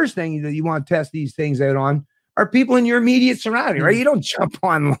 And the first thing that you want to test these things out on are people in your immediate surrounding, right? You don't jump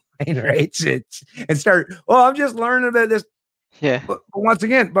online, right? And start, I'm just learning about this. Yeah. But once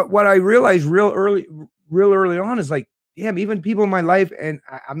again, what I realized real early on is like, damn, even people in my life, and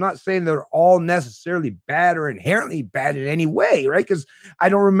I'm not saying they're all necessarily bad or inherently bad in any way, right? Because I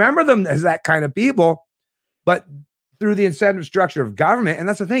don't remember them as that kind of people, but through the incentive structure of government, and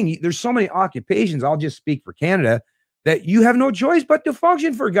that's the thing, there's so many occupations, I'll just speak for Canada, that you have no choice but to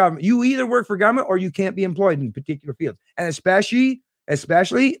function for government. You either work for government or you can't be employed in particular fields. And especially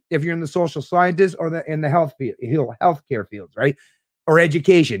if you're in the social sciences or in the healthcare fields, right? Or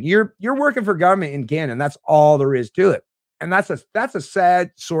education. You're working for government in Canada, and that's all there is to it. And that's a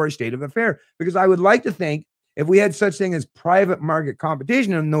sad, sorry state of affair, because I would like to think if we had such thing as private market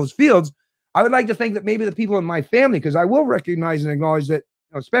competition in those fields, I would like to think that maybe the people in my family, because I will recognize and acknowledge that,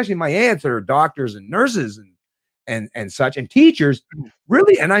 especially my aunts that are doctors and nurses and such, and teachers,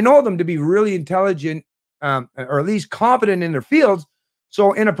 really, and I know them to be really intelligent, or at least competent in their fields.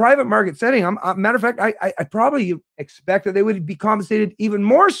 So in a private market setting, matter of fact, I probably expect that they would be compensated even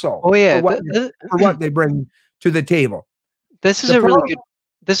more so. Oh yeah, for what they bring to the table. This is a really good point.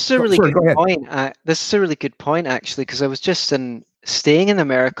 This is a really good point, actually, because I was just staying in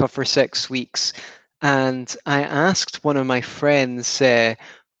America for 6 weeks, and I asked one of my friends,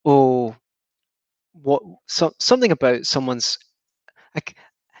 something about someone's.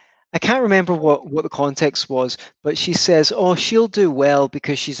 I can't remember what the context was, but she says, "Oh, she'll do well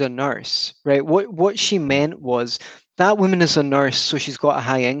because she's a nurse," right? What she meant was that woman is a nurse, so she's got a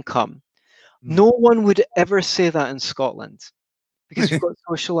high income. No one would ever say that in Scotland, because we've got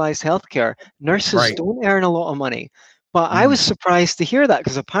socialized healthcare. Nurses don't earn a lot of money. But I was surprised to hear that,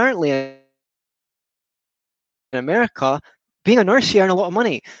 because apparently in America, being a nurse, you earn a lot of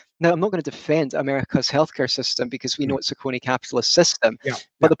money. Now, I'm not going to defend America's healthcare system, because we know it's a crony capitalist system.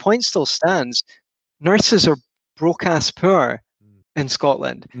 But the point still stands. Nurses are broke-ass poor in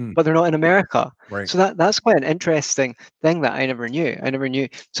Scotland, but they're not in America. So that's quite an interesting thing that I never knew.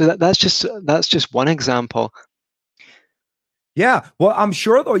 So that's just one example. Yeah. Well, I'm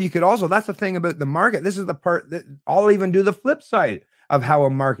sure, though, you could also, that's the thing about the market. This is the part that I'll even do the flip side of how a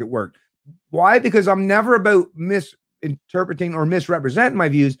market works. Why? Because I'm never about misinterpreting or misrepresenting my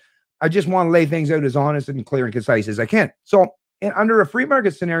views. I just want to lay things out as honest and clear and concise as I can. So under a free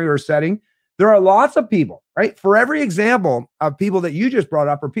market scenario or setting, there are lots of people, right? For every example of people that you just brought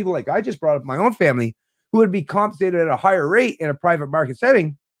up, or people like I just brought up in my own family, who would be compensated at a higher rate in a private market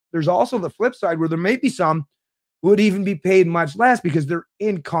setting, there's also the flip side where there may be some who would even be paid much less because they're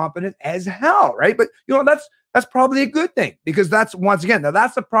incompetent as hell, right? But that's probably a good thing, because that's, once again, now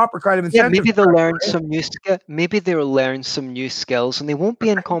that's the proper kind of incentive. Yeah, maybe they'll learn some new maybe they'll learn some new skills, and they won't be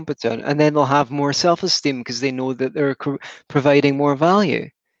incompetent, and then they'll have more self-esteem because they know that they're providing more value.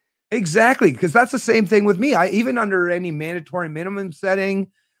 Exactly, because that's the same thing with me. Even under any mandatory minimum setting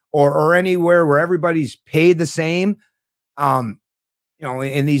or anywhere where everybody's paid the same,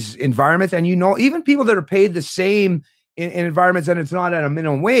 in these environments, and even people that are paid the same in environments, and it's not at a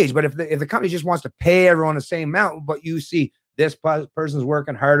minimum wage, but if the company just wants to pay everyone the same amount, but you see this person's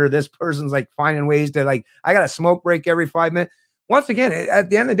working harder, this person's like finding ways to, like, I got a smoke break every 5 minutes. once again, at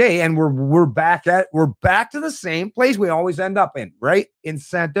the end of the day, and we're back to the same place we always end up in, right?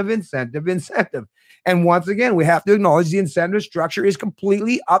 Incentive. And once again, we have to acknowledge the incentive structure is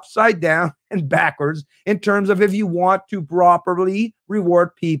completely upside down and backwards in terms of if you want to properly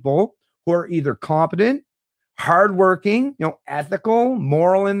reward people who are either competent, hardworking, ethical,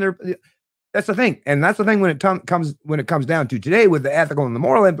 moral in their. That's the thing, and that's the thing when it comes down to today with the ethical and the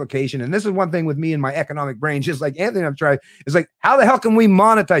moral implication. And this is one thing with me and my economic brain, just like Anthony, I've tried. It's like, how the hell can we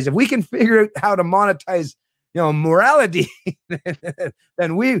monetize? If we can figure out how to monetize, morality,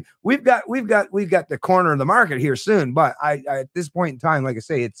 then we've got the corner of the market here soon. But I at this point in time, like I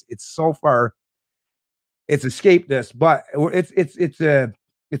say, it's so far, it's escaped us, but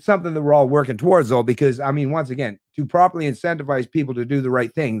it's something that we're all working towards, though, because I mean, once again, to properly incentivize people to do the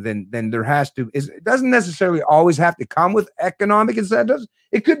right thing, then there has to. It doesn't necessarily always have to come with economic incentives.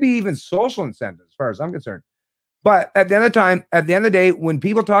 It could be even social incentives, as far as I'm concerned. But at the end of the day, when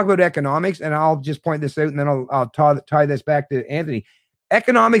people talk about economics, and I'll just point this out, and then I'll tie this back to Anthony.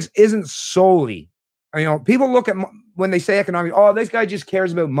 Economics isn't solely, people look at when they say economics. Oh, this guy just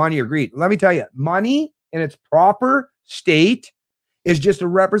cares about money or greed. Let me tell you, money in its proper state is just a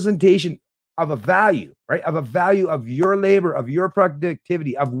representation of a value, right? Of a value of your labor, of your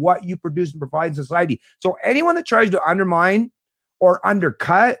productivity, of what you produce and provide in society. So anyone that tries to undermine or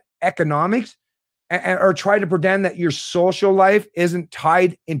undercut economics or try to pretend that your social life isn't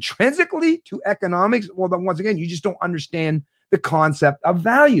tied intrinsically to economics, well, then once again, you just don't understand the concept of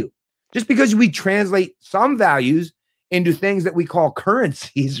value. Just because we translate some values into things that we call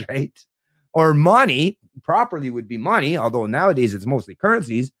currencies, right? Or money, properly would be money, although nowadays it's mostly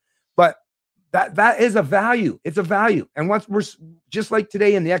currencies, but that is a value. It's a value. And once we're just like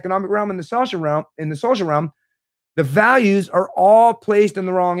today in the economic realm and the social realm, the values are all placed in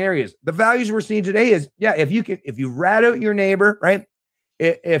the wrong areas. The values we're seeing today is, if you rat out your neighbor, right?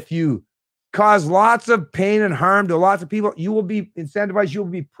 If you cause lots of pain and harm to lots of people, you will be incentivized, you will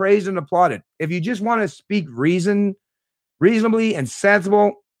be praised and applauded. If you just want to speak reasonably and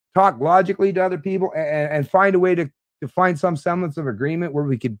sensible, talk logically to other people and find a way to find some semblance of agreement where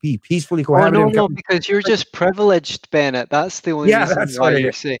we could be peacefully cohabiting. No, because you're just privileged, Bennett. That's the only reason that's why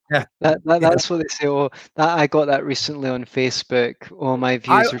you're saying. Yeah. That's what they say. Oh, I got that recently on Facebook. Oh, my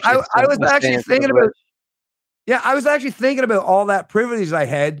views are just. I was actually thinking about. Yeah, I was actually thinking about all that privilege I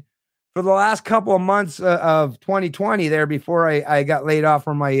had for the last couple of months of 2020 there before I got laid off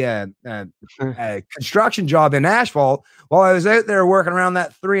from my construction job in asphalt. While I was out there working around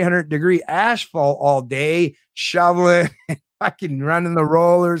that 300-degree asphalt all day, shoveling, fucking running the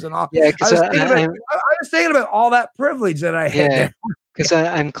rollers and all. Yeah, I was thinking about all that privilege that I had. Yeah, because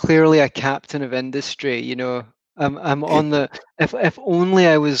I'm clearly a captain of industry. I'm on the. If only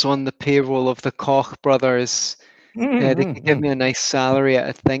I was on the payroll of the Koch brothers. They could give me a nice salary at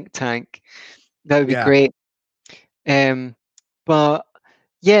a think tank. That would be great. But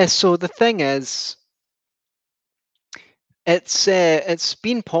yeah, so the thing is, it's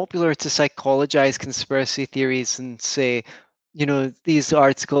been popular to psychologize conspiracy theories and say, these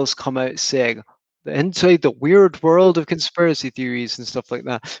articles come out saying inside the weird world of conspiracy theories and stuff like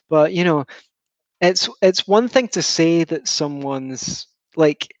that. But it's one thing to say that someone's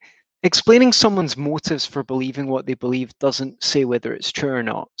like. Explaining someone's motives for believing what they believe doesn't say whether it's true or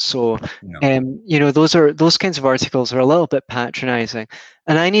not. So, those kinds of articles are a little bit patronizing,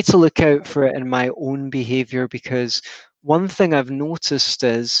 and I need to look out for it in my own behavior, because one thing I've noticed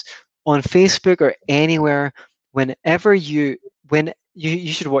is on Facebook or anywhere, whenever you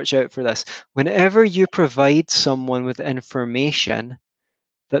should watch out for this. Whenever you provide someone with information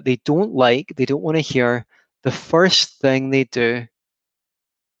that they don't like, they don't want to hear, the first thing they do.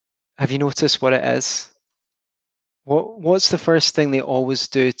 Have you noticed what it is? What's the first thing they always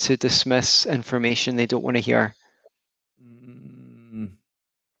do to dismiss information they don't want to hear?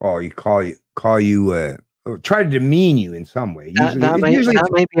 Oh, call you try to demean you in some way. That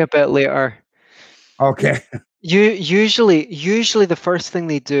might be a bit later. Okay. Usually the first thing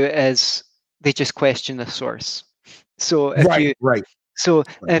they do is they just question the source. So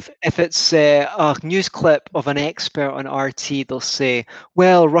if it's a news clip of an expert on RT, they'll say,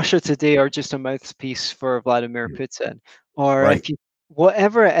 well, Russia Today are just a mouthpiece for Vladimir Putin. Or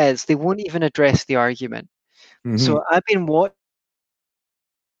whatever it is, they won't even address the argument. So I've been watching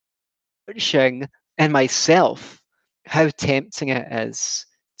in myself how tempting it is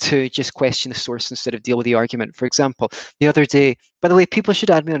to just question the source instead of deal with the argument. For example, the other day, by the way, people should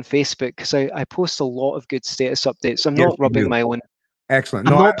add me on Facebook because I post a lot of good status updates. I'm not rubbing my own. Excellent.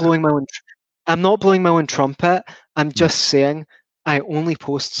 I'm not blowing my own trumpet. I'm just saying I only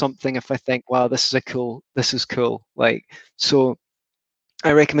post something if I think, wow, this is cool. Like, so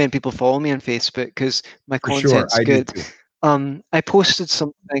I recommend people follow me on Facebook because my For sure. content's I do good. too. I posted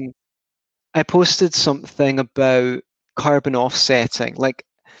something. I posted something about carbon offsetting. Like,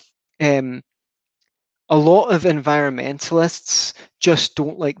 um, a lot of environmentalists just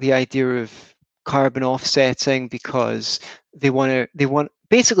don't like the idea of carbon offsetting because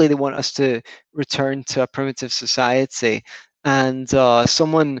basically they want us to return to a primitive society. And but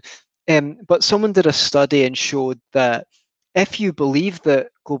someone did a study and showed that if you believe that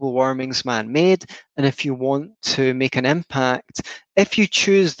global warming's man-made and if you want to make an impact, if you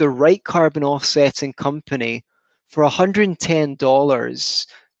choose the right carbon offsetting company for $110,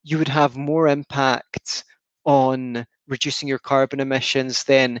 you would have more impact on reducing your carbon emissions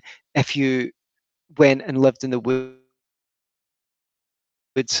than if you went and lived in the woods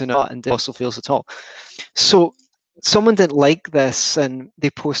and did fossil fuels at all. So someone didn't like this, and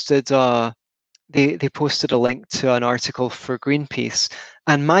they posted they posted a link to an article for Greenpeace.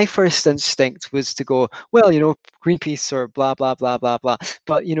 And my first instinct was to go, well, Greenpeace or blah, blah, blah, blah, blah.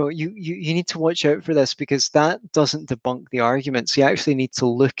 But, you need to watch out for this because that doesn't debunk the arguments. You actually need to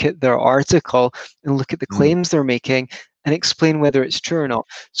look at their article and look at the claims they're making and explain whether it's true or not.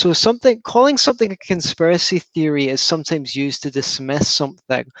 So calling something a conspiracy theory is sometimes used to dismiss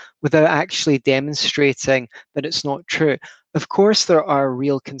something without actually demonstrating that it's not true. Of course, there are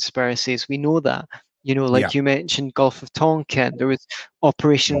real conspiracies. We know that. Yeah. Like you mentioned, Gulf of Tonkin. There was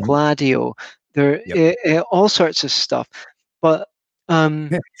Operation Mhm. Gladio. There, Yep. all sorts of stuff. But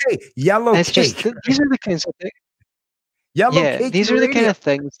Hey, yellow it's just cake. these are the kinds of things. Yellow Yeah, cake these are the kind uranium. of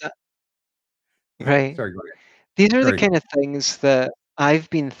things that right. Sorry, go ahead. These are the Sorry. kind of things that I've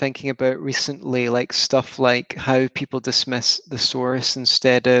been thinking about recently, like stuff like how people dismiss the source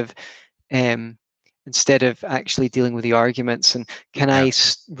um, instead of actually dealing with the arguments. And can Yeah. I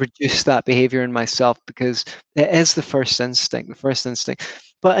reduce that behavior in myself? Because it is the first instinct.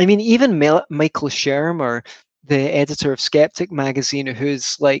 But I mean, even Michael Shermer, the editor of Skeptic magazine, who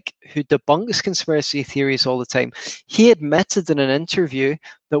debunks conspiracy theories all the time, he admitted in an interview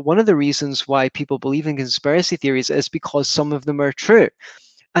that one of the reasons why people believe in conspiracy theories is because some of them are true.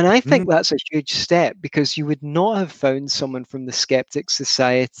 And I Mhm. think that's a huge step because you would not have found someone from the Skeptic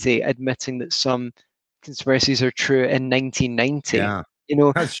Society admitting that some conspiracies are true in 1990. Yeah. You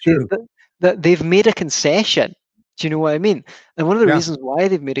know, That's they, true. they've made a concession. Do you know what I mean? And one of the Yeah. reasons why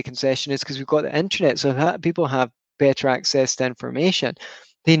they've made a concession is because we've got the internet, so people have better access to information.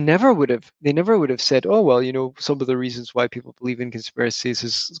 They never would have said, oh well, some of the reasons why people believe in conspiracies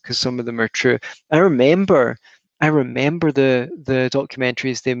is because some of them are true. I remember I remember the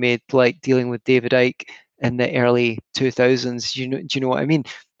documentaries they made, like dealing with David Icke in the early 2000s. Do you know what I mean?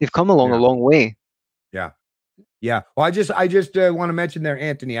 They've come along a Yeah. long way. Yeah. Yeah. Well, I just want to mention there,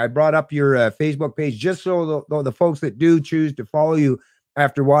 Anthony. I brought up your Facebook page just so the folks that do choose to follow you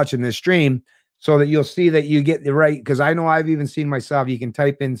after watching this stream, so that you'll see that you get the right. Because I know I've even seen myself. You can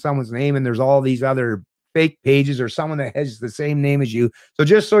type in someone's name, and there's all these other fake pages or someone that has the same name as you. So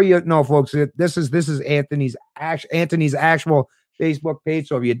just so you know, folks, this is Anthony's actual Facebook page.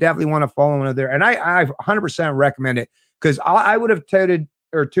 So if you definitely want to follow him there, and I 100% recommend it because I would have touted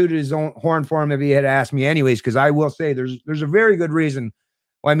or tooted his own horn for him if he had asked me anyways, because I will say there's a very good reason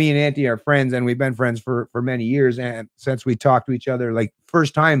why me and Anthony are friends, and we've been friends for many years, and since we talked to each other like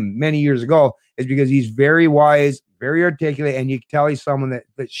first time many years ago, is because he's very wise, very articulate, and you can tell he's someone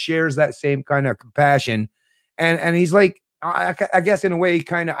that shares that same kind of compassion, and he's like I guess in a way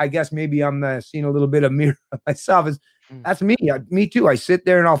kind of I guess maybe I'm seeing a little bit of mirror of myself. Is Mm. That's me. Me too. I sit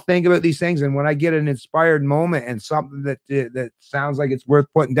there and I'll think about these things, and when I get an inspired moment and something that sounds like it's worth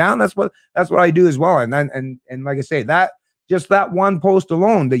putting down, that's what I do as well. And then and like I say, that just that one post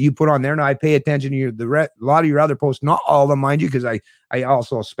alone that you put on there. Now I pay attention to a lot of your other posts, not all of them, mind you, because I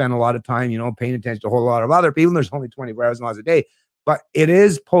also spend a lot of time, paying attention to a whole lot of other people. There's only 24 hours a day, but it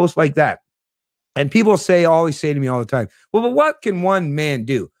is posts like that. And people always say to me all the time, well, but what can one man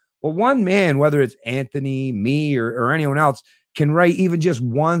do? Well, one man, whether it's Anthony, me, or anyone else, can write even just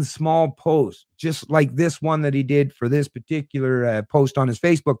one small post, just like this one that he did for this particular post on his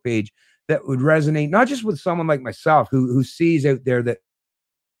Facebook page, that would resonate not just with someone like myself who sees out there that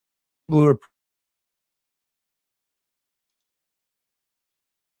people who are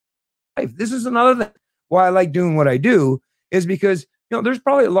life. This is another thing why I like doing what I do, is because there's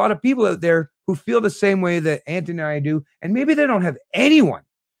probably a lot of people out there who feel the same way that Anthony and I do, and maybe they don't have anyone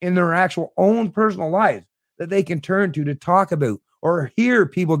in their actual own personal lives that they can turn to talk about or hear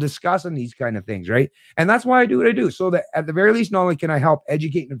people discussing these kind of things, right? And that's why I do what I do, so that at the very least, not only can I help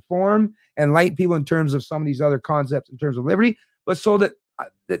educate and inform and enlighten people in terms of some of these other concepts in terms of liberty, but so that,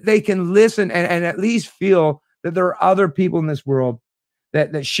 that they can listen and at least feel that there are other people in this world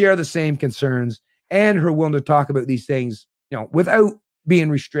that share the same concerns and who are willing to talk about these things, without being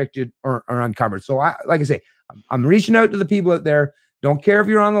restricted or uncovered. So like I say, I'm reaching out to the people out there. Don't care if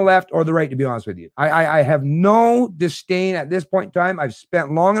you're on the left or the right, to be honest with you. I have no disdain at this point in time. I've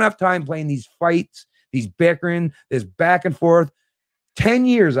spent long enough time playing these fights, these bickering, this back and forth. 10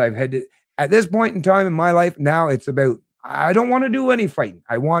 years I've had to, at this point in time in my life, now it's about, I don't want to do any fighting.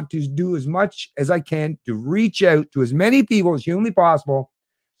 I want to do as much as I can to reach out to as many people as humanly possible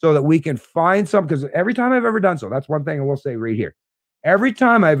so that we can find some, because every time I've ever done so, that's one thing I will say right here. Every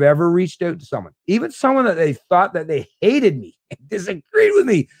time I've ever reached out to someone, even someone that they thought that they hated me and disagreed with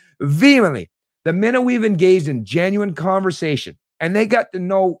me vehemently, the minute we've engaged in genuine conversation and they got to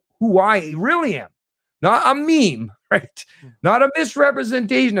know who I really am, not a meme, right? Not a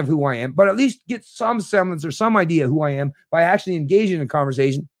misrepresentation of who I am, but at least get some semblance or some idea who I am by actually engaging in a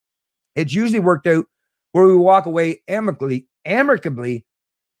conversation. It's usually worked out where we walk away amicably,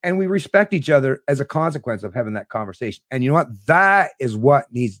 and we respect each other as a consequence of having that conversation. And you know what? That is what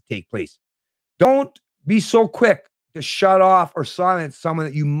needs to take place. Don't be so quick to shut off or silence someone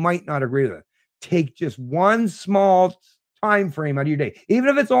that you might not agree with. Take just one small time frame out of your day, even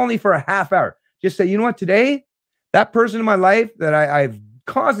if it's only for a half hour. Just say, you know what, today, that person in my life that I've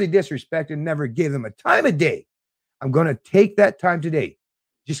constantly disrespected and never gave them a time of day, I'm going to take that time today.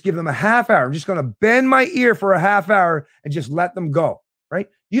 Just give them a half hour. I'm just going to bend my ear for a half hour and just let them go, right?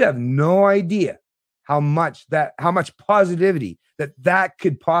 You have no idea how much positivity that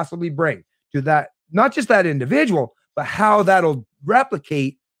could possibly bring to that, not just that individual, but how that'll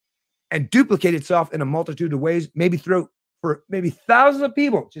replicate and duplicate itself in a multitude of ways, maybe for maybe thousands of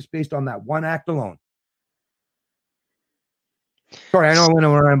people, just based on that one act alone. Sorry, I know I went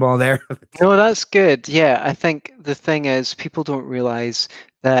on a ramble there. No, that's good. Yeah, I think the thing is, people don't realize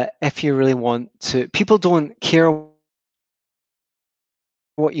that if you really want to, people don't care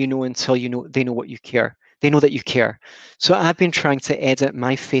what you know until they know what you care. They know that you care. So I've been trying to edit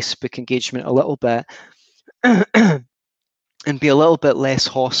my Facebook engagement a little bit and be a little bit less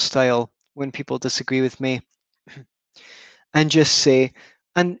hostile when people disagree with me, and just say,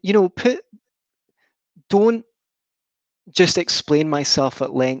 and don't just explain myself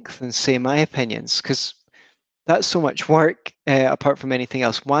at length and say my opinions, because that's so much work apart from anything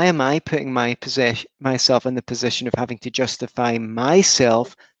else. Why am I putting myself in the position of having to justify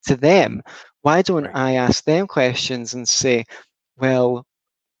myself to them? Why don't I ask them questions and say, well,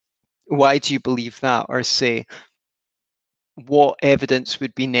 why do you believe that? Or say, what evidence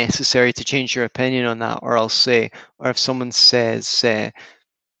would be necessary to change your opinion on that? Or I'll say, or if someone says,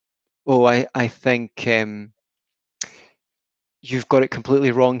 oh, I think you've got it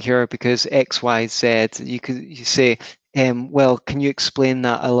completely wrong here because X, Y, Z. You say, well, can you explain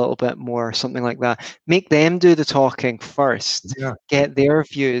that a little bit more? Something like that. Make them do the talking first. Yeah. Get their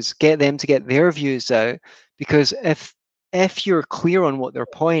views. Get them to get their views out. Because if you're clear on what their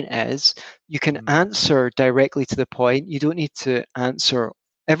point is, you can answer directly to the point. You don't need to answer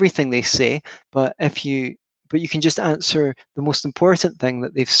everything they say, but you can just answer the most important thing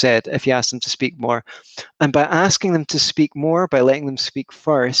that they've said if you ask them to speak more. And by asking them to speak more, by letting them speak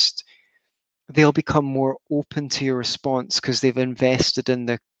first, they'll become more open to your response because they've invested in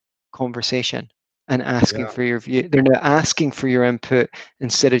the conversation and asking for your view. They're now asking for your input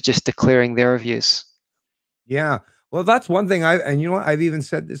instead of just declaring their views. Yeah. Well, that's one thing and you know what, I've even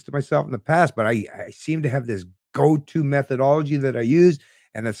said this to myself in the past, but I seem to have this go-to methodology that I use.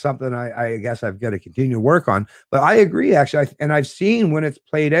 And it's something I guess I've got to continue to work on. But I agree, actually. And I've seen when it's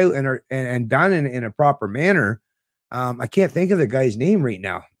played out and done in a proper manner. I can't think of the guy's name right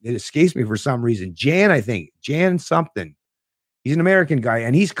now. It escapes me for some reason. Jan, I think. Jan something. He's an American guy,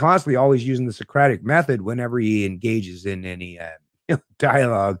 and he's constantly always using the Socratic method whenever he engages in any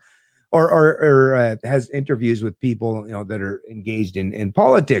dialogue or has interviews with people that are engaged in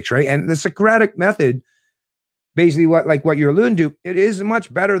politics, right? And the Socratic method, basically what you're alluding to, it is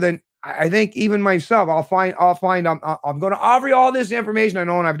much better than I think even myself. I'll find I'm going to offer you all this information I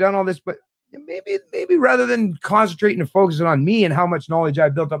know, and I've done all this, but maybe rather than concentrating and focusing on me and how much knowledge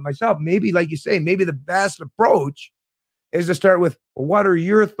I've built up myself, maybe, like you say, maybe the best approach is to start with, well, what are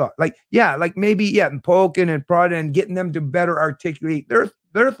your thoughts? And poking and prodding and getting them to better articulate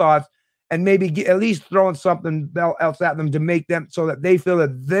their thoughts, and maybe at least throwing something else at them to make them so that they feel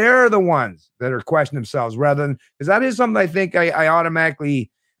that they're the ones that are questioning themselves, rather than, because that is something I think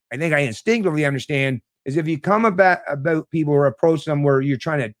I instinctively understand, is if you come about people or approach them where you're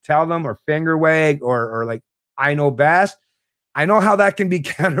trying to tell them or finger wag or like, I know best, I know how that can be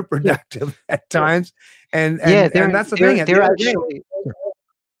counterproductive at times, and Yeah, that's the thing. At the they're end of the day, actually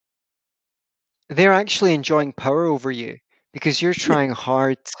they're actually enjoying power over you because you're yeah, trying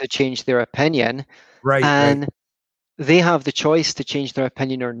hard to change their opinion, right, right, and they have the choice to change their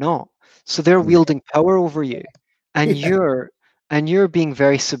opinion or not. So they're mm, wielding power over you, and yeah, you're being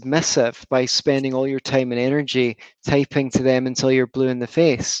very submissive by spending all your time and energy typing to them until you're blue in the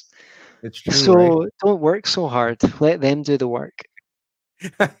face. it's true, right? So don't work so hard. Let them do the work.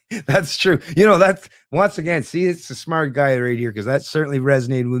 That's true. You know, that's once again, see, it's a smart guy right here because that certainly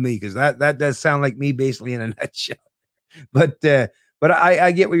resonated with me because that does sound like me basically in a nutshell. But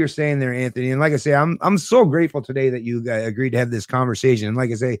I get what you're saying there, Anthony. And like I say, I'm so grateful today that you agreed to have this conversation. And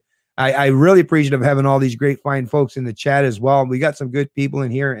like I say, I really appreciate of having all these great fine folks in the chat as well. We got some good people in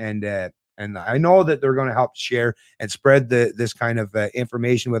here, and I know that they're going to help share and spread this kind of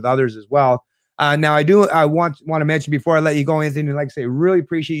information with others as well. Now I want to mention before I let you go, Anthony, like I say, really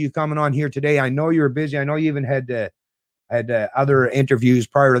appreciate you coming on here today. I know you were busy. I know you even had other interviews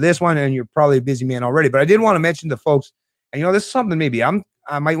prior to this one, and you're probably a busy man already. But I did want to mention to folks, and you know, this is something maybe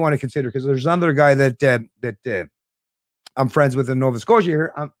I might want to consider because there's another guy that I'm friends with in Nova Scotia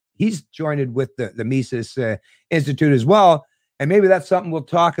here. He's joined with the Mises Institute as well, and maybe that's something we'll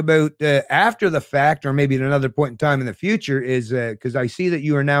talk about after the fact, or maybe at another point in time in the future. Is because I see that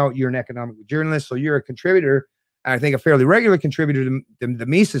you're an economic journalist, so you're a contributor. I think a fairly regular contributor to the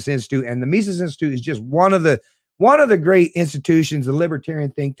Mises Institute, and the Mises Institute is just one of the great institutions, the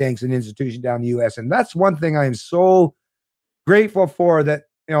libertarian think tanks and institutions down in the U.S. And that's one thing I am so grateful for. That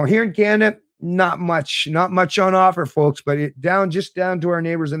here in Canada, not much on offer, folks. But down to our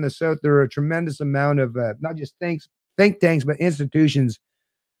neighbors in the south, there are a tremendous amount of not just think tanks, but institutions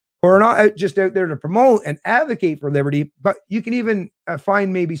who are not just out there to promote and advocate for liberty, but you can even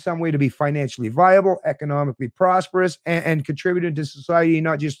find maybe some way to be financially viable, economically prosperous, and contributing to society,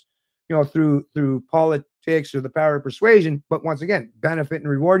 not just through politics or the power of persuasion, but once again, benefit and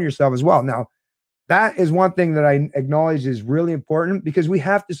rewarding yourself as well. Now, that is one thing that I acknowledge is really important because we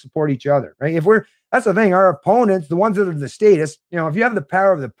have to support each other, right? That's the thing, our opponents, the ones that are the statists, if you have the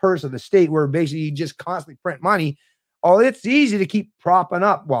power of the purse of the state where basically you just constantly print money, it's easy to keep propping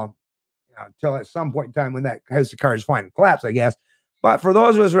up. Well, until at some point in time when that house of cards finally collapse, I guess. But for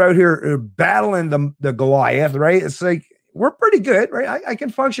those of us who are out here battling the Goliath, right? It's like we're pretty good, right? I can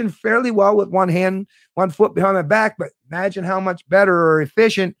function fairly well with one hand, one foot behind my back, but imagine how much better or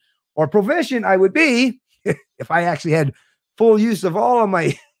efficient or proficient I would be if I actually had full use of all of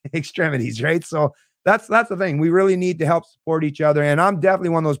my extremities, right? So that's the thing. We really need to help support each other. And I'm definitely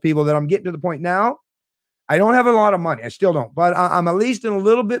one of those people that I'm getting to the point now. I don't have a lot of money. I still don't, but I'm at least in a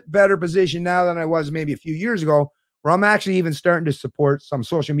little bit better position now than I was maybe a few years ago, where I'm actually even starting to support some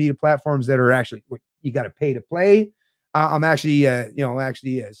social media platforms that are actually you got to pay to play. I'm actually,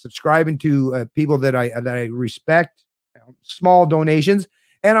 subscribing to people that I respect, small donations,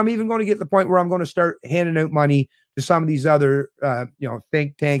 and I'm even going to get to the point where I'm going to start handing out money to some of these other,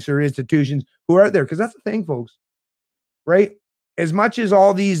 think tanks or institutions who are out there. Because that's the thing, folks, right? As much as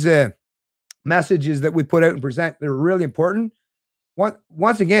all these messages that we put out and present, they're really important.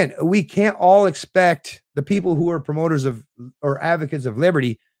 Once again, we can't all expect the people who are promoters of or advocates of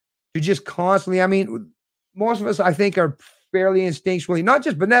liberty to just constantly, I mean, most of us, I think, are fairly instinctually, not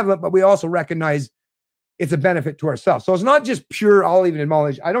just benevolent, but we also recognize it's a benefit to ourselves. So it's not just pure, I'll even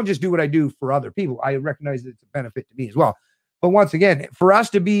acknowledge, I don't just do what I do for other people. I recognize that it's a benefit to me as well. But once again, for us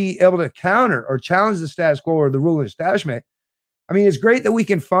to be able to counter or challenge the status quo or the ruling establishment, I mean, it's great that we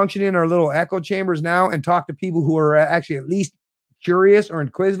can function in our little echo chambers now and talk to people who are actually at least curious or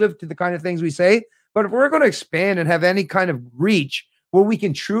inquisitive to the kind of things we say. But if we're going to expand and have any kind of reach where we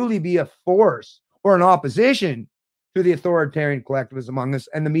can truly be a force or an opposition to the authoritarian collectivists among us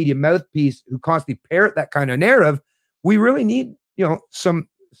and the media mouthpiece who constantly parrot that kind of narrative, we really need, some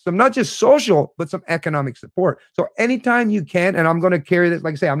not just social, but some economic support. So anytime you can, and I'm going to carry this,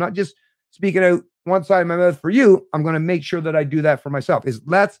 like I say, I'm not just speaking out one side of my mouth for you. I'm going to make sure that I do that for myself. Is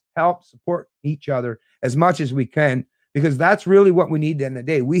let's help support each other as much as we can, because that's really what we need at the end of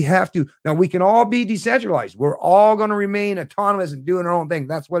the day. We have to, now we can all be decentralized. We're all going to remain autonomous and doing our own thing.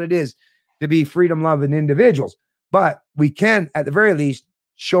 That's what it is to be freedom loving individuals. But we can, at the very least,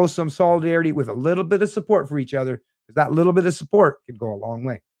 show some solidarity with a little bit of support for each other, because that little bit of support can go a long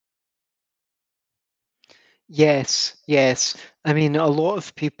way. Yes. I mean, a lot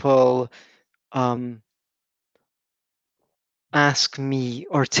of people ask me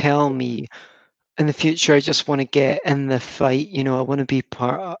or tell me in the future, I just want to get in the fight. I want to be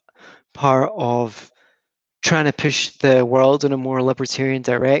part of trying to push the world in a more libertarian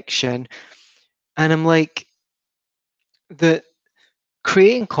direction. And I'm like, the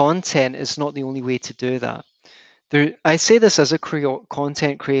creating content is not the only way to do that. I say this as a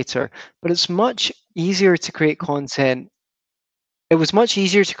content creator, but it's much easier to create content. It was much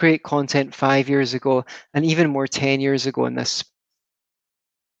easier to create content 5 years ago and even more 10 years ago in this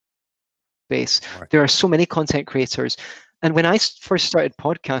space. Right. There are so many content creators. And when I first started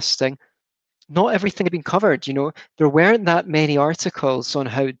podcasting, not everything had been covered. There weren't that many articles on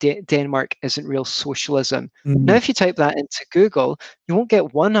how Denmark isn't real socialism. Now, if you type that into Google, you won't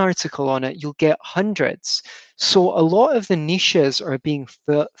get one article on it, you'll get hundreds. So a lot of the niches are being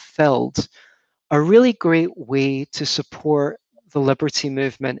filled. A really great way to support the liberty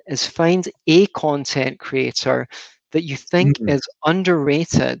movement is find a content creator that you think is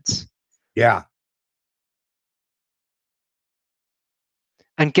underrated. Yeah.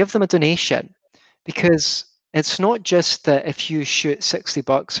 And give them a donation, because it's not just that if you shoot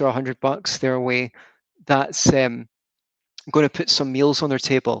 $60 or $100 their way, that's going to put some meals on their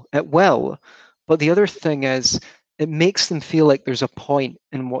table. It will, but the other thing is it makes them feel like there's a point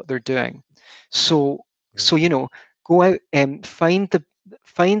in what they're doing. So go out and find a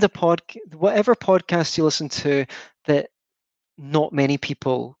whatever podcast you listen to that not many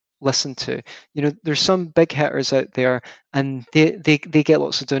people listen to. There's some big hitters out there, and they get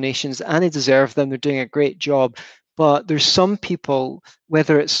lots of donations, and they deserve them. They're doing a great job. But there's some people,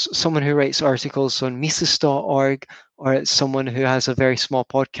 whether it's someone who writes articles on Mises.org, or it's someone who has a very small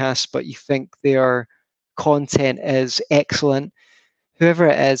podcast, but you think their content is excellent, whoever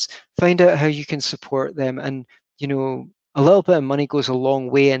it is, find out how you can support them. And a little bit of money goes a long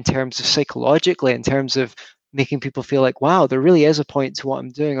way in terms of psychologically, in terms of making people feel like, wow, there really is a point to what I'm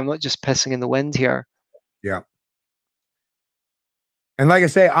doing. I'm not just pissing in the wind here. Yeah. And like I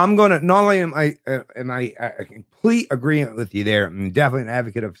say, I'm going to, not only am I a complete agreement with you there, I'm definitely an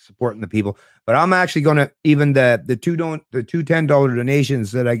advocate of supporting the people, but I'm actually going to, even the two $10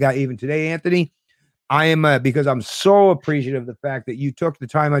 donations that I got even today, Anthony, I am, because I'm so appreciative of the fact that you took the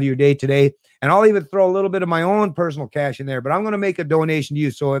time out of your day today, and I'll even throw a little bit of my own personal cash in there, but I'm going to make a donation to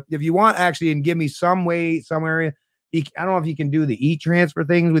you. So if you want actually, and give me some way, some area, I don't know if you can do the e-transfer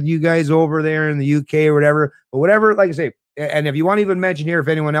things with you guys over there in the UK or whatever, but whatever, like I say, and if you want to even mention here, if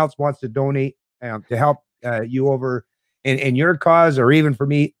anyone else wants to donate to help you over in your cause, or even for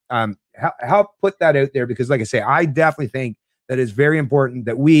me, help put that out there, because like I say, I definitely think that it's very important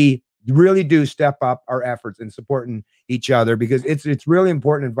that we really do step up our efforts in supporting each other, because it's really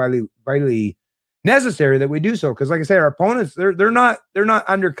important and vitally necessary that we do so. Because like I say, our opponents, they're not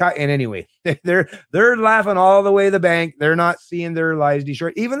undercut in any way. They're laughing all the way to the bank. They're not seeing their lives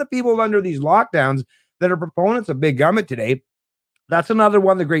destroyed. Even the people under these lockdowns that are proponents of big government today, that's another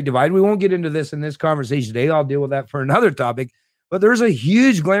one, the great divide. We won't get into this in this conversation today. I'll deal with that for another topic. But there's a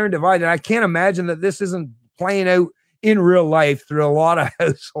huge glaring divide, and I can't imagine that this isn't playing out in real life through a lot of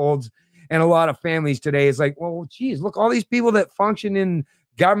households and a lot of families today. It's like, well, geez, look, all these people that function in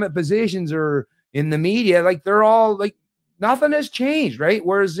government positions or in the media, like, they're all like, nothing has changed, right?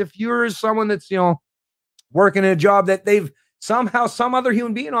 Whereas if you're someone that's, working in a job that they've somehow, some other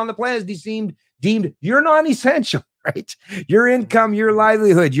human being on the planet is deemed you're non-essential, right? Your income, your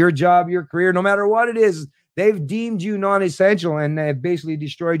livelihood, your job, your career, no matter what it is, they've deemed you non-essential, and they've basically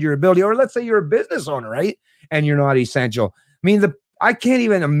destroyed your ability. Or let's say you're a business owner, right? And you're not essential. I mean, I can't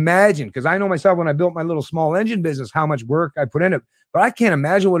even imagine, because I know myself when I built my little small engine business, how much work I put in it. But I can't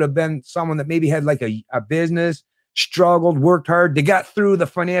imagine what would have been someone that maybe had like a business, struggled, worked hard. They got through the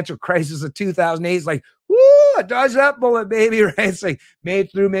financial crisis of 2008. It's like, woo, I dodged that bullet, baby, right? It's like made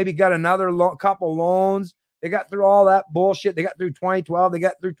through, maybe got another couple loans. They got through all that bullshit. They got through 2012. They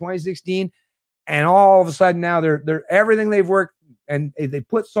got through 2016. And all of a sudden now they're everything they've worked, and they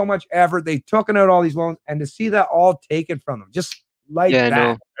put so much effort. They've taken out all these loans, and to see that all taken from them, just like that.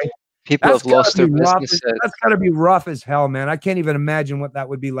 No. Right? People have lost their businesses. That's got to be rough as hell, man. I can't even imagine what that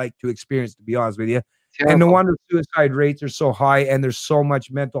would be like to experience, to be honest with you. Terrible. And no wonder suicide rates are so high, and there's so much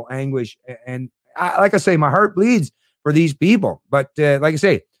mental anguish. And like I say, my heart bleeds for these people. But like I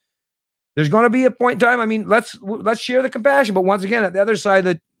say, there's going to be a point in time. I mean, let's share the compassion. But once again, at the other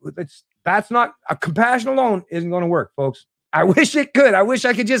side, that's not a compassion alone isn't going to work, folks. I wish it could. I wish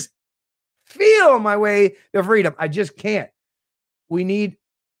I could just feel my way to freedom. I just can't. We need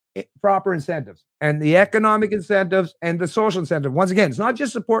proper incentives, and the economic incentives and the social incentive. Once again, it's not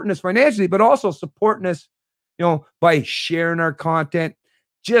just supporting us financially, but also supporting us, by sharing our content.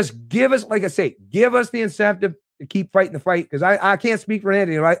 Just give us, like I say, give us the incentive to keep fighting the fight. Because I can't speak for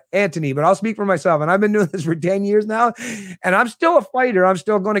Anthony, but I'll speak for myself. And I've been doing this for 10 years now, and I'm still a fighter. I'm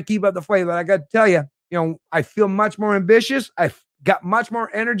still going to keep up the fight. But I got to tell you, I feel much more ambitious. I've got much more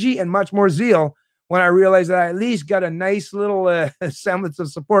energy and much more zeal when I realized that I at least got a nice little semblance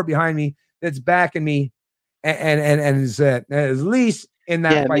of support behind me that's backing me and is at least in Yeah,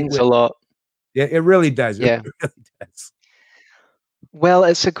 that it fight means with a me. lot. Yeah, it really does. It Yeah. really does. Well,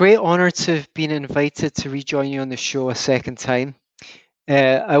 it's a great honor to have been invited to rejoin you on the show a second time.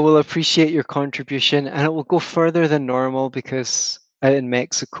 I will appreciate your contribution, and it will go further than normal because out in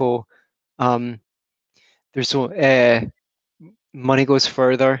Mexico, there's money goes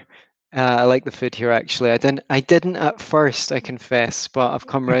further. I like the food here actually. I didn't at first, I confess, but I've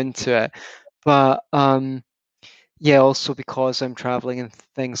come around to it. But yeah, also because I'm traveling and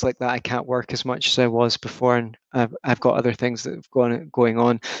things like that, I can't work as much as I was before, and I've got other things that have going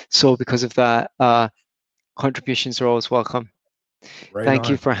on. So because of that, contributions are always welcome. Right Thank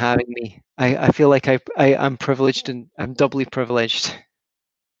you on. for having me. I feel like I'm privileged, and I'm doubly privileged.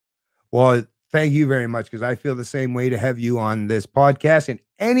 Well, thank you very much because I feel the same way to have you on this podcast. And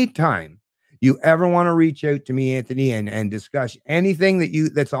anytime you ever want to reach out to me, Anthony, and discuss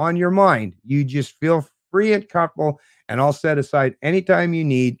anything that's on your mind, you just feel free and comfortable. And I'll set aside anytime you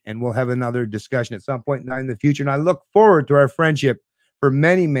need, and we'll have another discussion at some point in the future. And I look forward to our friendship for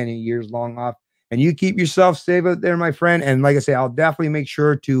many, many years long off. And you keep yourself safe out there, my friend. And like I say, I'll definitely make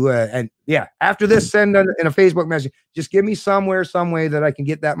sure to, and yeah, after this, send in a Facebook message. Just give me somewhere, some way that I can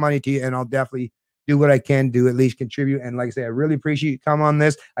get that money to you. And I'll definitely do what I can do, at least contribute. And like I say, I really appreciate you come on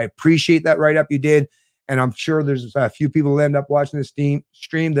this. I appreciate that write-up you did. And I'm sure there's a few people who end up watching this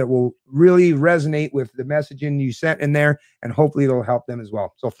stream that will really resonate with the messaging you sent in there. And hopefully it'll help them as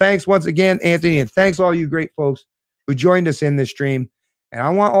well. So thanks once again, Anthony. And thanks all you great folks who joined us in this stream. And I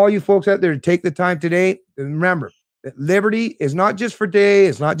want all you folks out there to take the time today to remember that liberty is not just for today,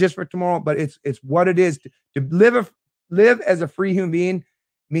 it's not just for tomorrow, but it's what it is to live as a free human being.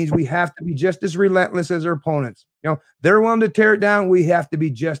 Means we have to be just as relentless as our opponents. They're willing to tear it down. We have to be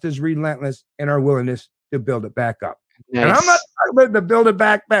just as relentless in our willingness to build it back up. Nice. And I'm not talking about to build it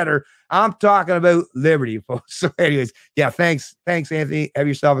back better. I'm talking about liberty, folks. So anyways, yeah, thanks, Anthony. Have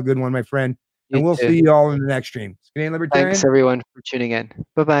yourself a good one, my friend. And we'll see you all in the next stream. Canadian Libertarian. Thanks everyone for tuning in.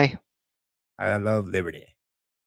 Bye-bye. I love liberty.